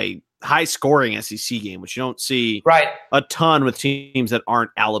to a high scoring SEC game, which you don't see a ton with teams that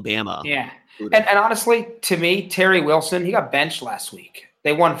aren't Alabama. Yeah. And honestly, to me, Terry Wilson, he got benched last week.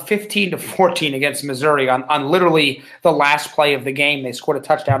 They won 15-14 against Missouri on literally the last play of the game. They scored a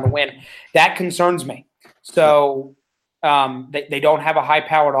touchdown to win. That concerns me. So they don't have a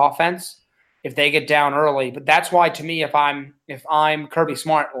high-powered offense if they get down early. But that's why, to me, if I'm Kirby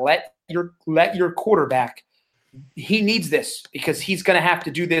Smart, let your quarterback. He needs this because he's going to have to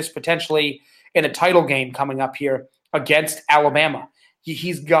do this potentially in a title game coming up here against Alabama.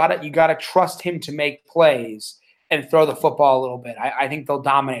 You got to trust him to make plays and throw the football a little bit. I think they'll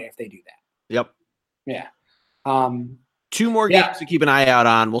dominate if they do that. Yep. Yeah. 2 more games to keep an eye out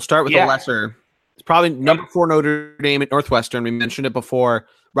on. We'll start with the lesser. It's probably number 4 Notre Dame at Northwestern. We mentioned it before.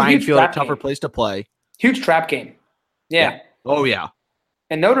 Ryan Field, a tougher place to play. Huge trap game. Yeah. Oh yeah.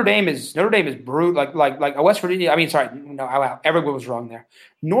 And Notre Dame is brutal. Like West Virginia. Everyone was wrong there.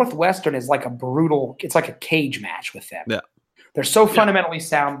 Northwestern is like a brutal. It's like a cage match with them. Yeah. They're so fundamentally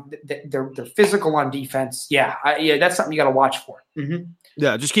sound. They're physical on defense. Yeah, that's something you got to watch for. Mm-hmm.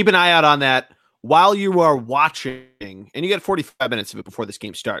 Yeah, just keep an eye out on that while you are watching, and you get 45 minutes of it before this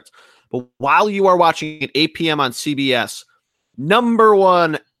game starts. But while you are watching at 8 p.m. on CBS, number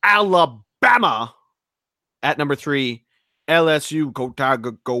 1 Alabama at number 3 LSU. Go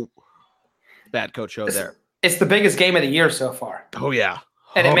Tiger, go! Bad coach show there. It's the biggest game of the year so far. Oh yeah,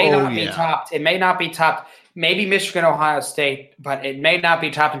 and it may not be topped. It may not be topped. Maybe Michigan, Ohio State, but it may not be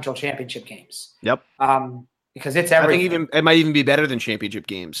topped until championship games. Yep. Because it's everything. I think it might even be better than championship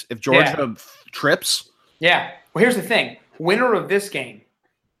games if Georgia trips. Yeah. Well, here's the thing: winner of this game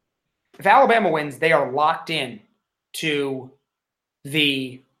if Alabama wins, they are locked in to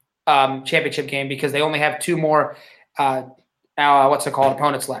the championship game because they only have two more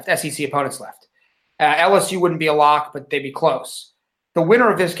opponents left, SEC opponents left. LSU wouldn't be a lock, but they'd be close. The winner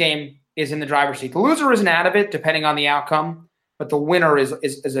of this game is in the driver's seat. The loser isn't out of it, depending on the outcome, but the winner is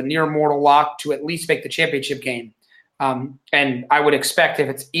a near mortal lock to at least make the championship game. And I would expect if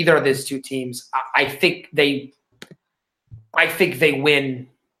it's either of these two teams, I think they win.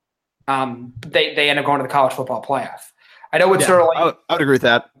 They end up going to the college football playoff. I know it's early. I would agree with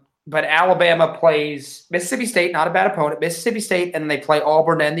that. But Alabama plays Mississippi State, not a bad opponent. Mississippi State, and they play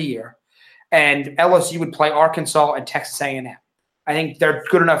Auburn to end the year. And LSU would play Arkansas and Texas A&M. I think they're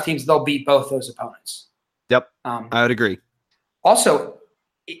good enough teams; they'll beat both those opponents. Yep, I would agree. Also,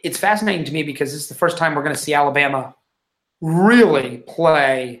 it's fascinating to me because this is the first time we're going to see Alabama really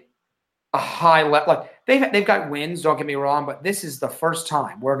play a high level. Like they've got wins, don't get me wrong, but this is the first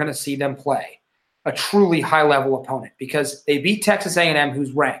time we're going to see them play a truly high-level opponent because they beat Texas A&M,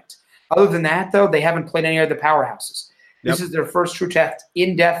 who's ranked. Other than that, though, they haven't played any of the powerhouses. This is their first true test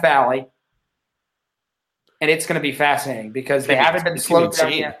in Death Valley, and it's going to be fascinating because they haven't been slowed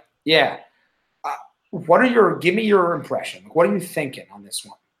down yet. Yeah. Give me your impression. What are you thinking on this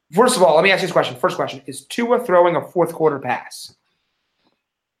one? First of all, let me ask you this question. First question, is Tua throwing a fourth-quarter pass?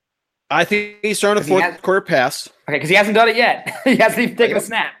 I think he's throwing a fourth-quarter pass. Okay, because he hasn't done it yet. He hasn't even taken a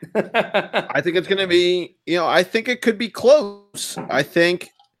snap. I think it's going to be, I think it could be close. I think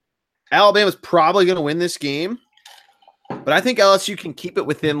Alabama's probably going to win this game, but I think LSU can keep it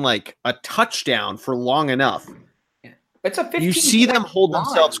within like a touchdown for long enough. It's a 15 You see them hold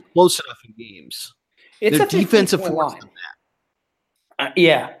themselves close enough in games. It's Their a defensive line.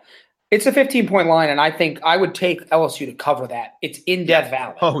 Yeah. It's a 15-point line, and I think I would take LSU to cover that. It's in Death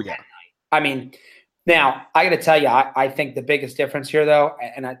Valley. Oh, yeah. I mean, now, I got to tell you, I think the biggest difference here, though,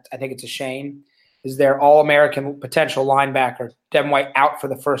 and I think it's a shame, is their All-American potential linebacker, Devin White, out for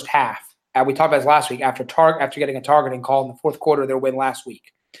the first half. We talked about this last week after getting a targeting call in the fourth quarter of their win last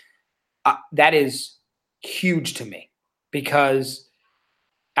week. That is huge to me because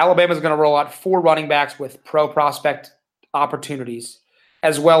Alabama's going to roll out 4 running backs with pro prospect opportunities,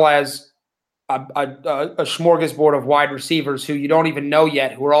 as well as a smorgasbord of wide receivers who you don't even know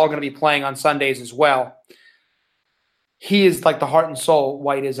yet, who are all going to be playing on Sundays as well. He is like the heart and soul,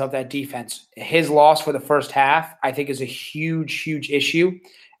 White is, of that defense. His loss for the first half, I think, is a huge, huge issue.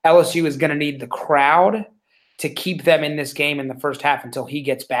 LSU is going to need the crowd to keep them in this game in the first half until he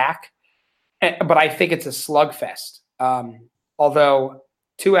gets back. But I think it's a slugfest. Although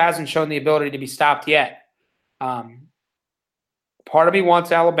Tua hasn't shown the ability to be stopped yet. Part of me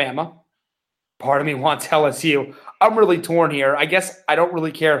wants Alabama. Part of me wants LSU. I'm really torn here. I guess I don't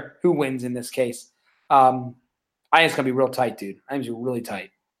really care who wins in this case. I think it's going to be real tight, dude. I think it's really tight.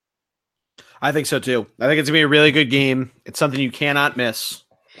 I think so, too. I think it's going to be a really good game. It's something you cannot miss.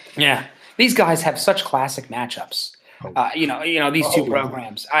 Yeah. These guys have such classic matchups. These two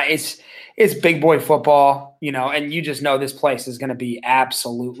programs. It's big boy football, and you just know this place is going to be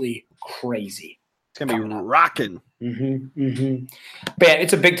absolutely crazy. It's going to be rocking. Mm-hmm, mm-hmm. But yeah,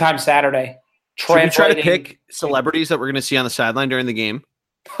 it's a big-time Saturday. Should we try to pick celebrities that we're going to see on the sideline during the game?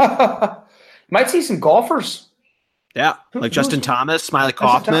 Might see some golfers. Yeah, like Justin Thomas, Smiley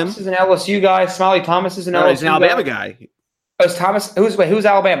Kaufman. Thomas is an LSU guy. Smiley Thomas is an LSU guy. He's an Alabama guy. Oh, is Thomas? Who's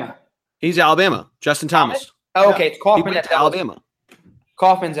Alabama? He's Alabama. Justin Thomas. Oh, okay. It's Kaufman. That's Alabama.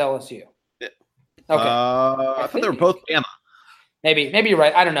 Kaufman's LSU. Yeah. Okay. I thought they were both Bama. Maybe you're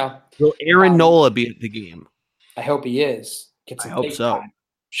right. I don't know. Will Aaron Nola be at the game? I hope he is. I hope so. Time.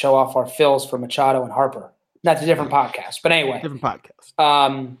 Show off our fills for Machado and Harper. That's a different podcast, but anyway. Different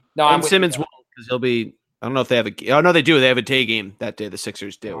podcast. No, and Simmons won't because he'll be. I don't know if they have a. Oh no, they do. They have a day game that day. The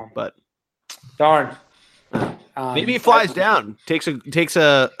Sixers do, but darn. Maybe he flies down. Takes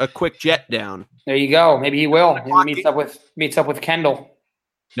a quick jet down. There you go. Maybe he will. He meets up with Kendall.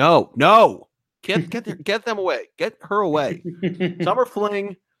 No. Get them away. Get her away. Summer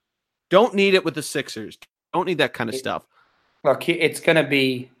fling. Don't need it with the Sixers. Don't need that kind of stuff. Look, it's gonna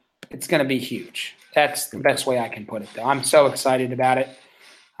be huge. That's the best way I can put it, though. I'm so excited about it.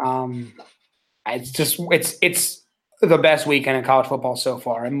 It's the best weekend in college football so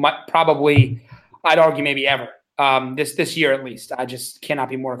far, and probably I'd argue maybe ever. This year at least. I just cannot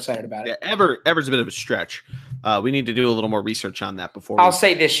be more excited about it. Yeah, ever's a bit of a stretch. We need to do a little more research on that before. I'll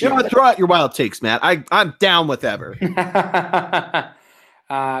say this year. Throw out your wild takes, Matt. I'm down with ever.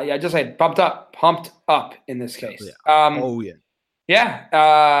 Yeah, just like pumped up in this case.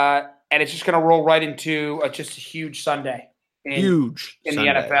 Yeah. And it's just going to roll right into just a huge Sunday. In the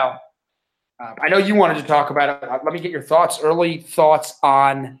NFL. I know you wanted to talk about it. Let me get your early thoughts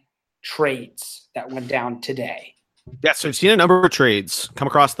on trades that went down today. Yeah, so I've seen a number of trades come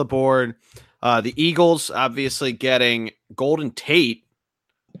across the board. The Eagles obviously getting Golden Tate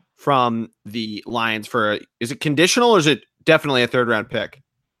from the Lions for is it conditional or is it definitely a 3rd-round pick?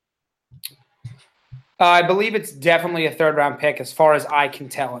 I believe it's definitely a 3rd-round pick as far as I can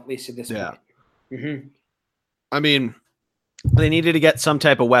tell, at least at this point. Mm-hmm. I mean, they needed to get some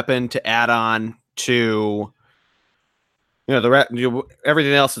type of weapon to add on to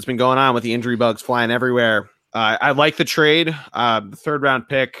everything else that's been going on with the injury bugs flying everywhere. I like the trade. The 3rd-round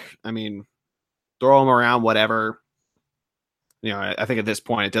pick, I mean, throw them around, whatever. I think at this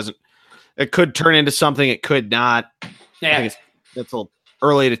point it could turn into something. It could not. Yeah. I think it's a little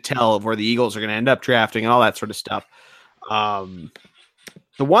early to tell of where the Eagles are going to end up drafting and all that sort of stuff. The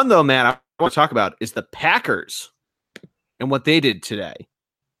one though, man, I want to talk about is the Packers and what they did today.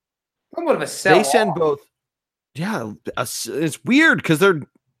 Somewhat of a sell. They send both. Yeah, it's weird because they're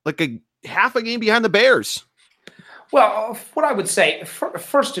like a half a game behind the Bears. Well, what I would say,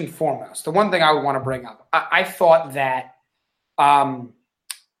 first and foremost, the one thing I would want to bring up, I thought that Ty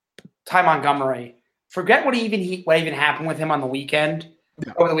Montgomery, forget what even happened with him on the weekend,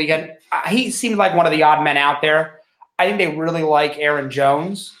 over the weekend. He seemed like one of the odd men out there. I think they really like Aaron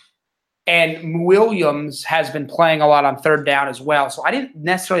Jones. And Williams has been playing a lot on 3rd down as well. So I didn't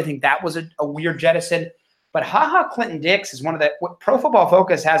necessarily think that was a weird jettison. But Clinton Dix is one of what Pro Football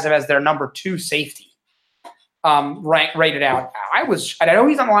Focus has him as their number 2 safety. Rated out. I know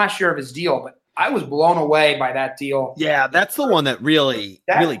he's on the last year of his deal, but I was blown away by that deal. Yeah, that's the one that really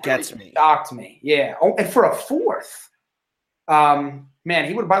gets me. Shocked me. Yeah. Oh, and for a 4th, man,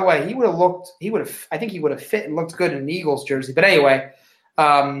 he would. By the way, I think he would have fit and looked good in an Eagles jersey. But anyway,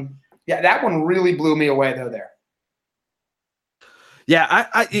 yeah, that one really blew me away though. There. Yeah,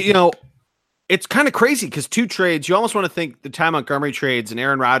 I it's kind of crazy because 2 trades. You almost want to think the Ty Montgomery trades and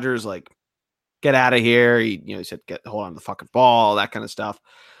Aaron Rodgers like. Get out of here. He said, hold on to the fucking ball, that kind of stuff.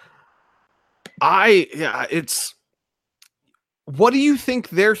 It's what do you think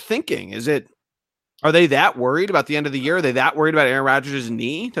they're thinking? Are they that worried about the end of the year? Are they that worried about Aaron Rodgers'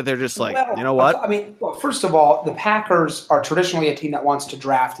 knee that they're just like, you know what? I mean, first of all, the Packers are traditionally a team that wants to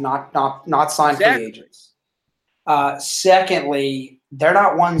draft, not sign free agents. Secondly, they're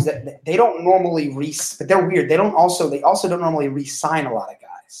not ones that they don't normally but they're weird. They also don't normally re-sign a lot of guys.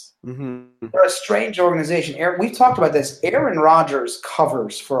 Mm-hmm. They're a strange organization. We've talked about this. Aaron Rodgers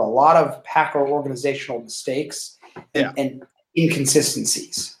covers for a lot of Packer organizational mistakes and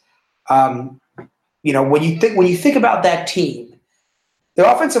inconsistencies. When you think about that team,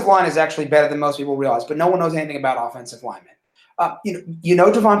 the offensive line is actually better than most people realize, but no one knows anything about offensive linemen.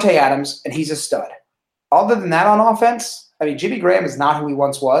 Devontae Adams, and he's a stud. Other than that on offense, I mean, Jimmy Graham is not who he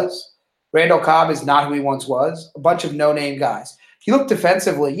once was. Randall Cobb is not who he once was. A bunch of no-name guys. If you look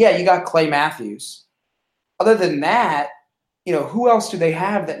defensively, yeah, you got Clay Matthews. Other than that, who else do they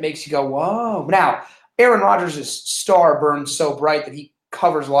have that makes you go, whoa? Now, Aaron Rodgers' star burns so bright that he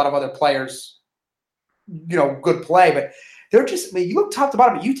covers a lot of other players, good play. But they're just, you look top to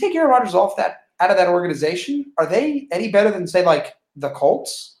bottom, but you take Aaron Rodgers out of that organization, are they any better than, say, like the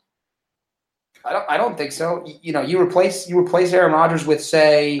Colts? I don't think so. You replace Aaron Rodgers with,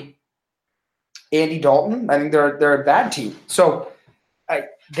 say, Andy Dalton. I think they're a bad team. So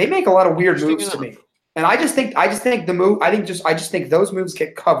they make a lot of weird moves to me, and I just think the move. I just think those moves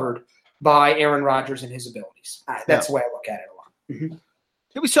get covered by Aaron Rodgers and his abilities. That's the way I look at it a lot. Mm-hmm.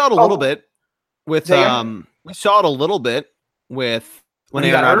 Yeah, we saw it a little bit with when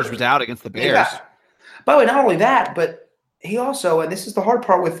Aaron Rodgers was out against the Bears. Yeah. By the way, not only that, but he also, and this is the hard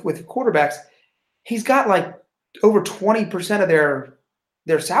part with quarterbacks, he's got like over 20% of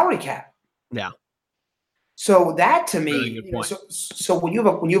their salary cap. Yeah. So that to me, really so when you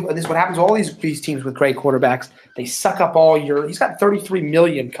have this is what happens to all these teams with great quarterbacks, they suck up all he's got $33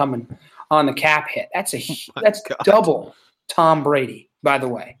 million coming on the cap hit. That's double Tom Brady, by the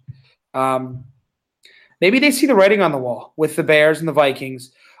way. Maybe they see the writing on the wall with the Bears and the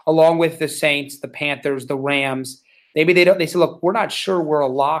Vikings, along with the Saints, the Panthers, the Rams. Maybe they say, look, we're not sure we're a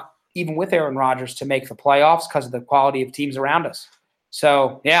lock, even with Aaron Rodgers, to make the playoffs because of the quality of teams around us.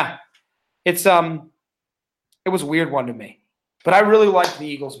 So yeah, it was a weird one to me, but I really liked the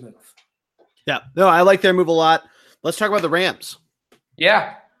Eagles' move. Yeah, no, I like their move a lot. Let's talk about the Rams.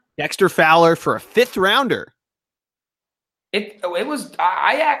 Yeah, Dexter Fowler for a 5th rounder. It was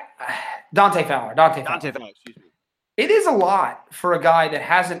Dante Fowler. Excuse me. It is a lot for a guy that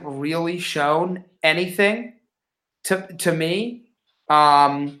hasn't really shown anything to me.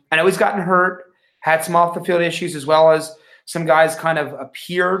 I know he's gotten hurt, had some off the field issues, as well as some guys kind of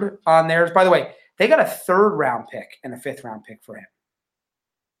appeared on theirs. By the way, they got a 3rd round pick and a 5th round pick for him.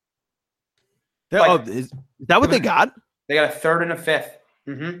 Is that what they got? They got a third and a fifth.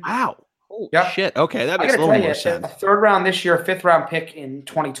 Mm-hmm. Wow. Holy Yep. shit. Okay, that makes a little more sense. A third round this year, a fifth round pick in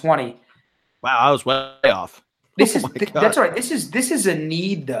 2020. Wow, I was way off. That's all right. This is a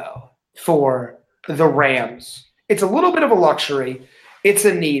need though for the Rams. It's a little bit of a luxury. It's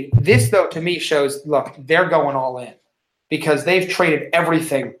a need. This though to me shows, look, they're going all in because they've traded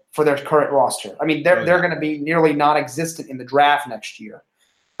everything for their current roster. I mean, they're going to be nearly non-existent in the draft next year.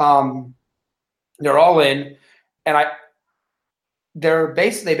 They're all in, and they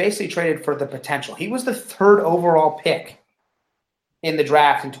basically traded for the potential. He was the third overall pick in the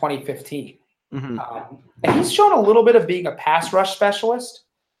draft in 2015. Mm-hmm. And he's shown a little bit of being a pass rush specialist.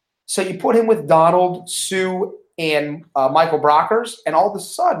 So you put him with Donald, Sue, and Michael Brockers, and all of a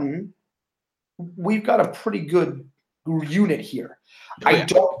sudden, we've got a pretty good unit here. I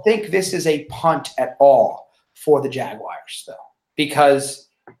don't think this is a punt at all for the Jaguars, though, because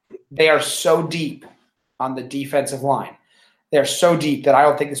they are so deep on the defensive line. They're so deep that I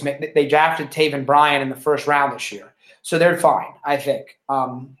don't think they drafted Taven Bryan in the first round this year. So they're fine, I think.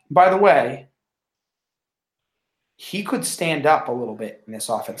 By the way, he could stand up a little bit in this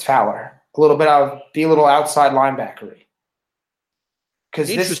offense, Fowler. Be a little outside linebackery.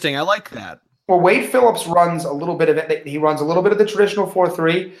 Interesting. I like that. Well, Wade Phillips runs a little bit of it. He runs a little bit of the traditional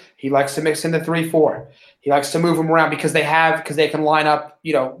 4-3. He likes to mix in the 3-4. He likes to move them around because they can line up,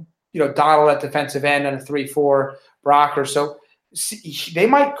 Donald at defensive end and a 3-4 Brocker. So they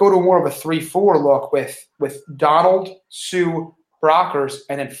might go to more of a 3-4 look with Donald, Sue, Brockers,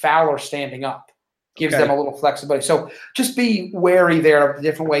 and then Fowler standing up. Gives them a little flexibility. So just be wary there of the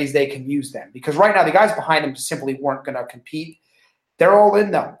different ways they can use them. Because right now the guys behind them simply weren't going to compete. They're all in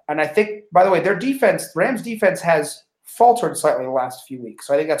though. And I think, by the way, Rams defense has faltered slightly the last few weeks.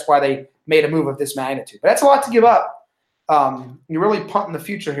 So I think that's why they made a move of this magnitude. But that's a lot to give up. You're really punting the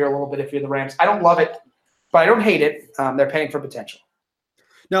future here a little bit if you're the Rams. I don't love it, but I don't hate it. They're paying for potential.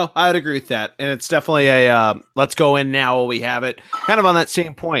 No, I'd agree with that. And it's definitely let's go in now while we have it. Kind of on that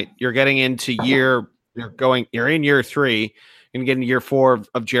same point. You're getting into you're in year 3, you're going to get into year 4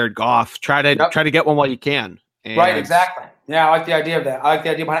 of Jared Goff. Try to get one while you can. And right, exactly. Yeah, I like the idea of that. I like the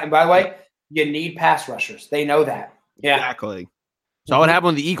idea behind it. And by the way, you need pass rushers. They know that. Yeah. Exactly. So what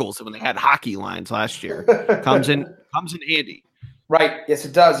happened with the Eagles when they had hockey lines last year? Comes in handy. Right. Yes,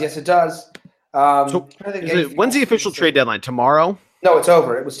 it does. When's the official trade deadline? Tomorrow? No, it's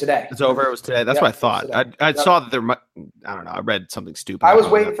over. It was today. It was today. That's what I thought. I saw that there might – I don't know. I read something stupid. I was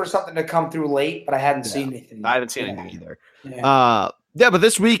waiting for something to come through late, but I hadn't seen anything. I haven't seen anything either. Yeah. But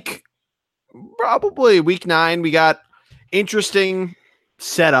this week, probably week 9, we got interesting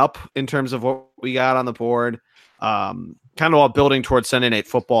setup in terms of what we got on the board. Kind of all building towards Sunday Night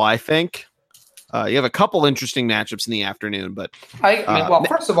Football, I think. You have a couple interesting matchups in the afternoon. But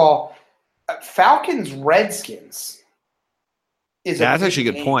first of all, Falcons-Redskins – that's actually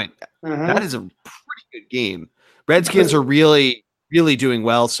a good point. Mm-hmm. That is a pretty good game. Redskins are really, really doing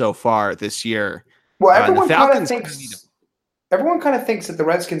well so far this year. Well, everyone kind of thinks that the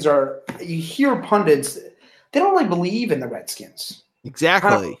Redskins are. You hear pundits, they don't really believe in the Redskins. Exactly.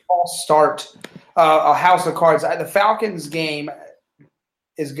 Kind of false start, a house of cards. The Falcons game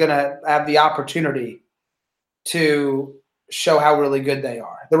is going to have the opportunity to show how really good they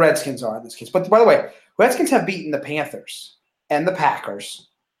are. The Redskins are in this case. But by the way, Redskins have beaten the Panthers and the Packers,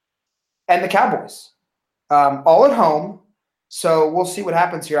 and the Cowboys, all at home. So we'll see what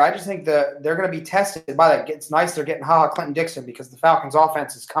happens here. I just think they're going to be tested by that. It's nice they're getting Clinton Dixon because the Falcons'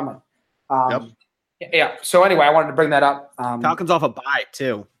 offense is coming. Yeah. So anyway, I wanted to bring that up. Falcons off a bye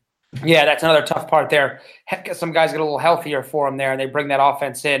too. Yeah, that's another tough part there. Some guys get a little healthier for them there, and they bring that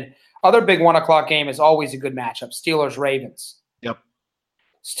offense in. Other big 1:00 game is always a good matchup. Steelers-Ravens. Yep.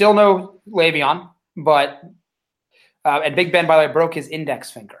 Still no Le'Veon, but. And Big Ben, by the way, broke his index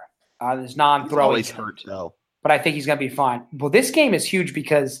finger. His non-throwing. Always hurt, though. But I think he's going to be fine. Well, this game is huge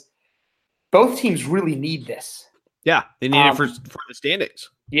because both teams really need this. Yeah, they need it for the standings.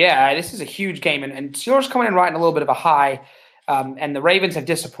 Yeah, this is a huge game. And Steelers coming in riding a little bit of a high. And the Ravens have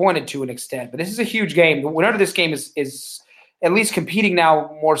disappointed to an extent. But this is a huge game. The winner of this game is at least competing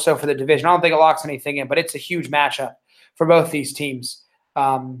now more so for the division. I don't think it locks anything in, but it's a huge matchup for both these teams.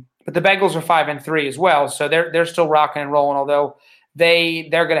 But the Bengals are 5-3 as well, so they're still rocking and rolling. Although they're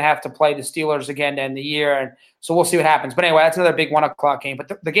going to have to play the Steelers again to end the year, and so we'll see what happens. But anyway, that's another big 1:00 game.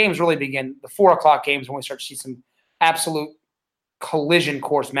 But the games really begin the 4:00 games when we start to see some absolute collision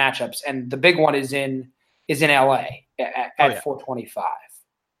course matchups, and the big one is in LA at 4:25.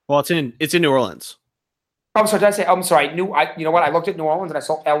 Well, it's in New Orleans. I'm sorry. Did I say? I'm sorry. You know what? I looked at New Orleans and I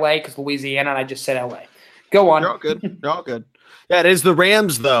saw LA because Louisiana, and I just said LA. Go on. You're all good. Yeah, it is the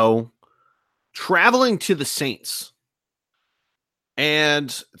Rams, though. traveling to the Saints. And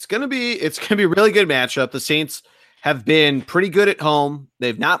it's gonna be a really good matchup. The Saints have been pretty good at home.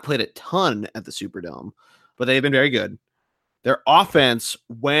 They've not played a ton at the Superdome, but they've been very good. Their offense,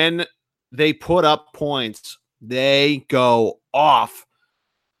 when they put up points, they go off.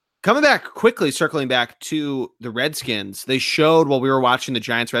 Coming back quickly, circling back to the Redskins, they showed while we were watching the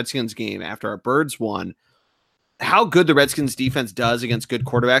Giants-Redskins game after our Birds won, how good the Redskins defense does against good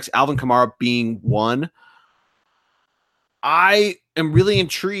quarterbacks, Alvin Kamara being one. I am really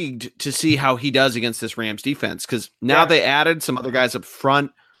intrigued to see how he does against this Rams defense because now they added some other guys up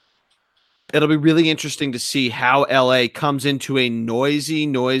front. It'll be really interesting to see how LA comes into a noisy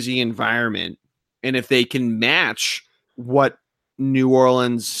environment and if they can match what New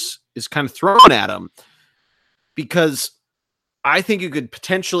Orleans is kind of throwing at them. Because I think you could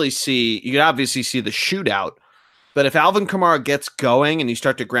obviously see the shootout. But if Alvin Kamara gets going and you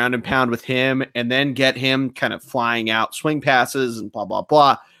start to ground and pound with him and then get him kind of flying out swing passes and blah, blah,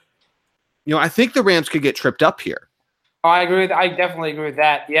 blah, I think the Rams could get tripped up here. I agree. I definitely agree with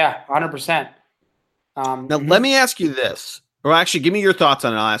that. Yeah, 100%. Now, let me ask you this. Or actually, give me your thoughts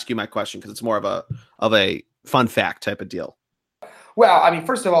on it. I'll ask you my question because it's more of a fun fact type of deal. Well, I mean,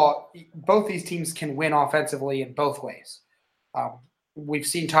 first of all, both these teams can win offensively in both ways. We've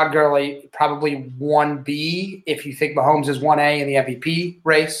seen Todd Gurley probably 1B if you think Mahomes is 1A in the MVP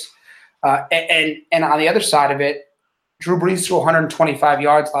race. And on the other side of it, Drew Brees threw 125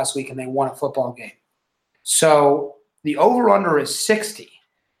 yards last week and they won a football game. So the over-under is 60.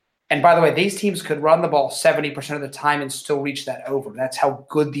 And by the way, these teams could run the ball 70% of the time and still reach that over. That's how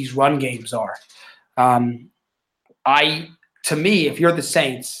good these run games are. To me, if you're the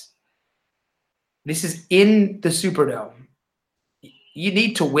Saints, this is in the Superdome. You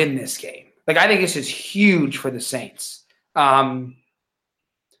need to win this game. Like, I think this is huge for the Saints.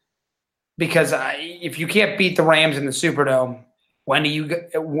 Because if you can't beat the Rams in the Superdome,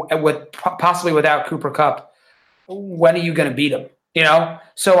 possibly without Cooper Kupp, when are you going to beat them?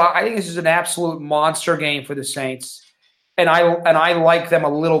 So I think this is an absolute monster game for the Saints. And I like them a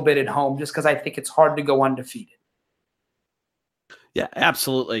little bit at home just because I think it's hard to go undefeated. Yeah,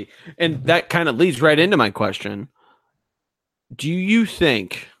 absolutely. And that kind of leads right into my question. Do you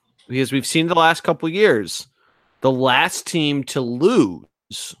think, because we've seen the last couple of years, the last team to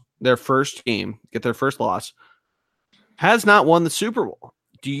lose their first game, get their first loss, has not won the Super Bowl?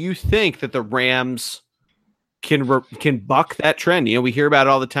 Do you think that the Rams can buck that trend? We hear about it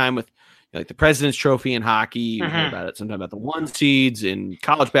all the time with like the President's Trophy in hockey. We hear about it sometimes about the 1 seeds in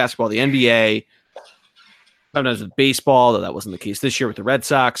college basketball, the NBA. Sometimes with baseball, though that wasn't the case this year with the Red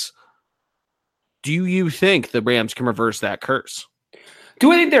Sox. Do you think the Rams can reverse that curse? Do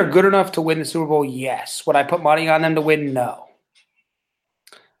I think they're good enough to win the Super Bowl? Yes. Would I put money on them to win? No.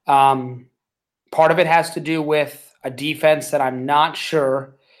 Part of it has to do with a defense that I'm not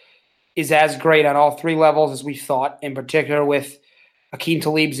sure is as great on all three levels as we thought, in particular with Akeem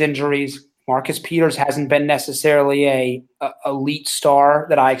Talib's injuries. Marcus Peters hasn't been necessarily a elite star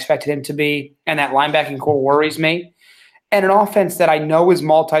that I expected him to be, and that linebacking core worries me. And an offense that I know is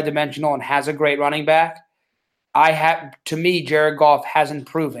multidimensional and has a great running back. To me, Jared Goff hasn't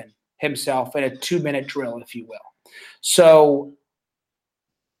proven himself in a 2-minute drill, if you will. So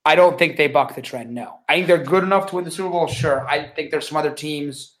I don't think they buck the trend, no. I think they're good enough to win the Super Bowl, sure. I think there's some other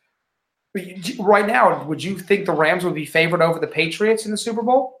teams. Right now, would you think the Rams would be favored over the Patriots in the Super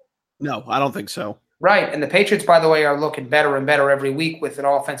Bowl? No, I don't think so. Right, and the Patriots, by the way, are looking better and better every week with an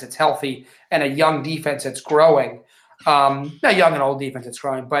offense that's healthy and a young defense that's growing. Not young and old defense that's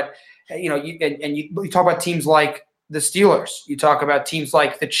growing, but you talk about teams like the Steelers. You talk about teams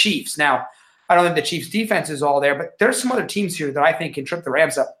like the Chiefs. Now, I don't think the Chiefs' defense is all there, but there's some other teams here that I think can trip the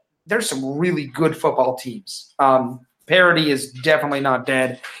Rams up. There's some really good football teams. Parity is definitely not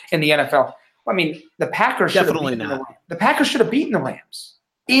dead in the NFL. I mean, the Packers should have beaten the Rams. The Packers should have beaten the Rams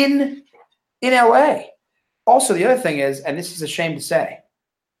in LA. Also, the other thing is, and this is a shame to say,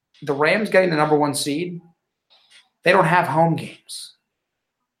 the Rams getting the number 1 seed, they don't have home games.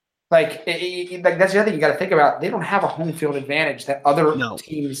 Like that's the other thing you got to think about. They don't have a home field advantage that other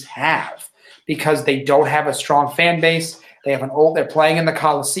teams have because they don't have a strong fan base. They have they're playing in the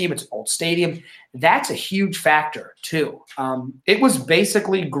Coliseum. It's an old stadium. That's a huge factor too. It was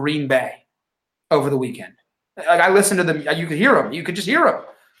basically Green Bay over the weekend. Like I listened to them. You could hear them. You could just hear them.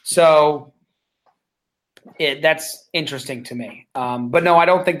 So that's interesting to me. But no, I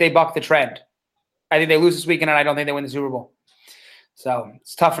don't think they buck the trend. I think they lose this weekend, and I don't think they win the Super Bowl. So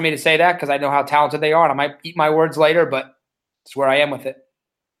it's tough for me to say that because I know how talented they are, and I might eat my words later, but it's where I am with it.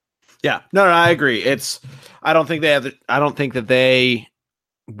 Yeah, no, I agree. I don't think that they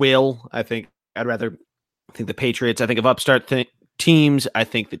will. I think I'd rather think the Patriots. I think of upstart teams. I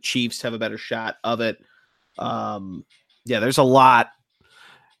think the Chiefs have a better shot of it. There's a lot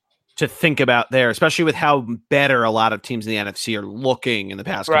to think about there, especially with how better a lot of teams in the NFC are looking in the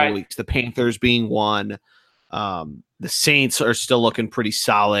past couple of weeks. The Panthers being one. The Saints are still looking pretty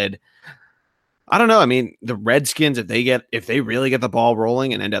solid. I don't know. I mean, the Redskins, if they really get the ball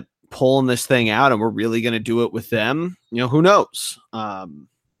rolling and end up pulling this thing out, and we're really going to do it with them, who knows? I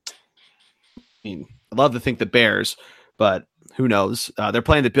mean, I'd love to think the Bears, but who knows? They're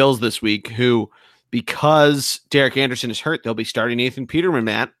playing the Bills this week, who, because Derek Anderson is hurt, they'll be starting Nathan Peterman,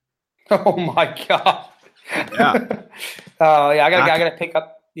 Matt. Oh my God. Yeah. I gotta pick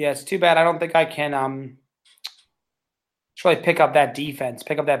up. Yeah, it's too bad. I don't think I can really pick up that defense,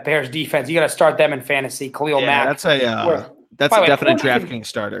 pick up that Bears defense. You got to start them in fantasy. Khalil Mack. That's a definite DraftKings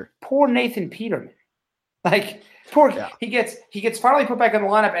starter. Poor Nathan Peterman. He gets finally put back in the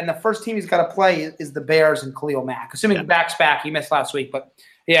lineup, and the first team he's got to play is the Bears and Khalil Mack. Assuming Mack's back, he missed last week, but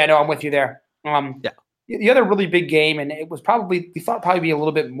no, I'm with you there. The other really big game, and we thought probably be a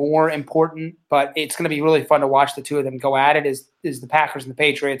little bit more important, but it's going to be really fun to watch the two of them go at it. Is the Packers and the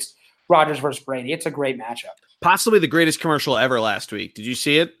Patriots, Rodgers versus Brady. It's a great matchup. Possibly the greatest commercial ever last week. Did you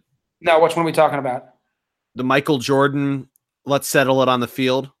see it? No, which one are we talking about? The Michael Jordan, let's settle it on the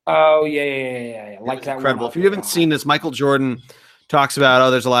field. Oh, yeah. Like that. Incredible. If you haven't seen this, Michael Jordan talks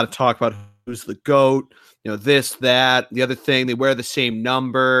about, there's a lot of talk about who's the GOAT, this, that, the other thing. They wear the same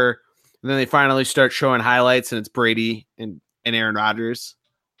number. And then they finally start showing highlights, and it's Brady and Aaron Rodgers.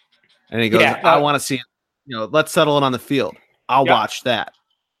 And he goes, I want to see it. Let's settle it on the field. I'll watch that.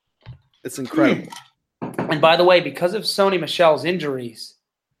 It's incredible. And by the way, because of Sony Michel's injury,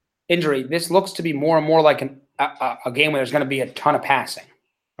 this looks to be more and more like a game where there's going to be a ton of passing.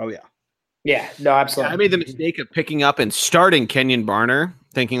 Oh, yeah. Yeah, no, absolutely. I made the mistake of picking up and starting Kenyon Barner,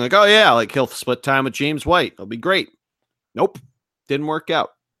 thinking he'll split time with James White. It'll be great. Nope. Didn't work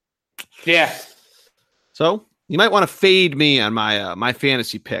out. Yeah. So you might want to fade me on my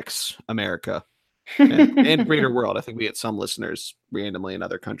fantasy picks, America, and greater world. I think we get some listeners randomly in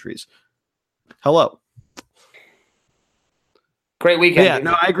other countries. Hello. Great weekend. Yeah,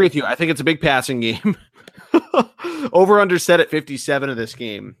 no, I agree with you. I think it's a big passing game. Over under set at 57 of this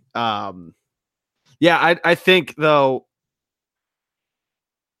game. I think though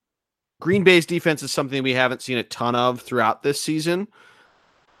Green Bay's defense is something we haven't seen a ton of throughout this season.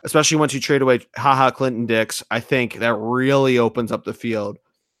 Especially once you trade away Clinton Dix, I think that really opens up the field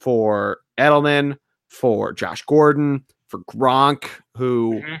for Edelman, for Josh Gordon, for Gronk,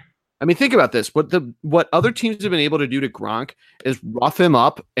 who, I mean, think about this. What other teams have been able to do to Gronk is rough him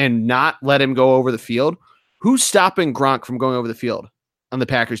up and not let him go over the field. Who's stopping Gronk from going over the field on the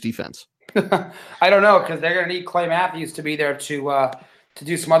Packers defense? I don't know, because they're going to need Clay Matthews to be there to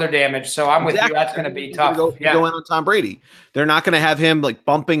do some other damage. So I'm with you. That's going to be tough. Go in on Tom Brady. They're not going to have him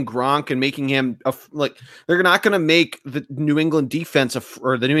bumping Gronk and making him they're not going to make the New England defense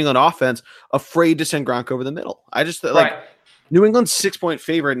or the New England offense afraid to send Gronk over the middle. I just New England's 6-point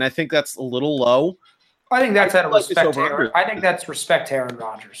favorite, and I think that's a little low. I think that's out of respect. I think that's respect to Aaron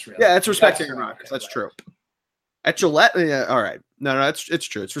Rodgers. Really. Yeah, it's respect to Aaron Rodgers. That's true. At Gillette, yeah, all right. No, it's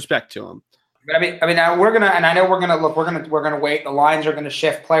true. It's respect to him. But I mean, now we're gonna wait. The lines are gonna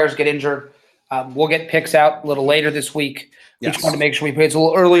shift. Players get injured. We'll get picks out a little later this week. We just wanted to make sure we played. It's a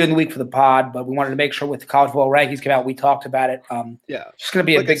little earlier in the week for the pod, but we wanted to make sure with the college football rankings came out, we talked about it. It's gonna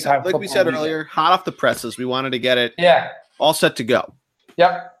be a big time. Like we said earlier, hot off the presses. We wanted to get it. All set to go.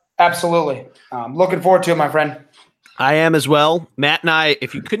 Yep, absolutely. Looking forward to it, my friend. I am as well. Matt and I,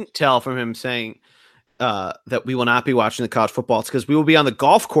 if you couldn't tell from him saying that we will not be watching the college football, it's because we will be on the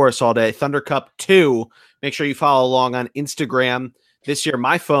golf course all day. Thunder Cup 2. Make sure you follow along on Instagram. This year,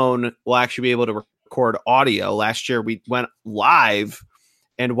 my phone will actually be able to record audio. Last year, we went live,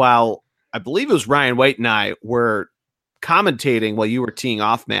 and while I believe it was Ryan White and I were commentating while you were teeing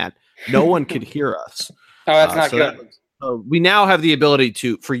off, Matt, no one could hear us. Oh, that's not good. We now have the ability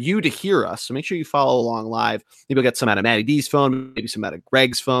for you to hear us. So make sure you follow along live. Maybe we'll get some out of Matty D's phone, maybe some out of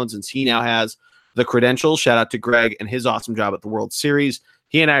Greg's phone, since he now has the credentials. Shout out to Greg and his awesome job at the World Series.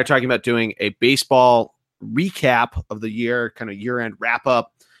 He and I are talking about doing a baseball recap of the year, kind of year-end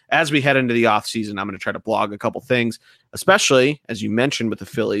wrap-up. As we head into the offseason, I'm going to try to blog a couple things, especially, as you mentioned, with the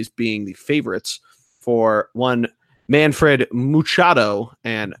Phillies being the favorites for one Manfred Machado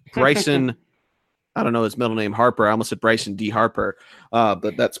and Bryson I don't know his middle name, Harper. I almost said Bryson D. Harper,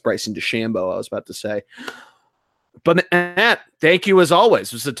 but that's Bryson DeChambeau, I was about to say. But Matt, thank you as always.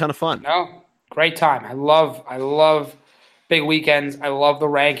 It was a ton of fun. No, great time. I love big weekends. I love the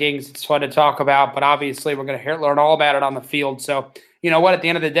rankings. It's fun to talk about, but obviously we're going to learn all about it on the field. So, you know what? At the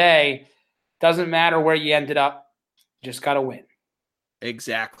end of the day, Doesn't matter where you ended up. Just got to win.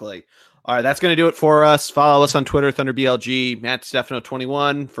 Exactly. All right, that's going to do it for us. Follow us on Twitter, ThunderBLG, Matt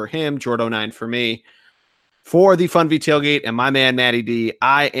Destefano21 for him, Jord09 for me. For the Funvee Tailgate and my man, Matty D,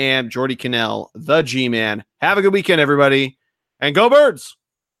 I am Geordie Connell, the G-Man. Have a good weekend, everybody, and go Birds!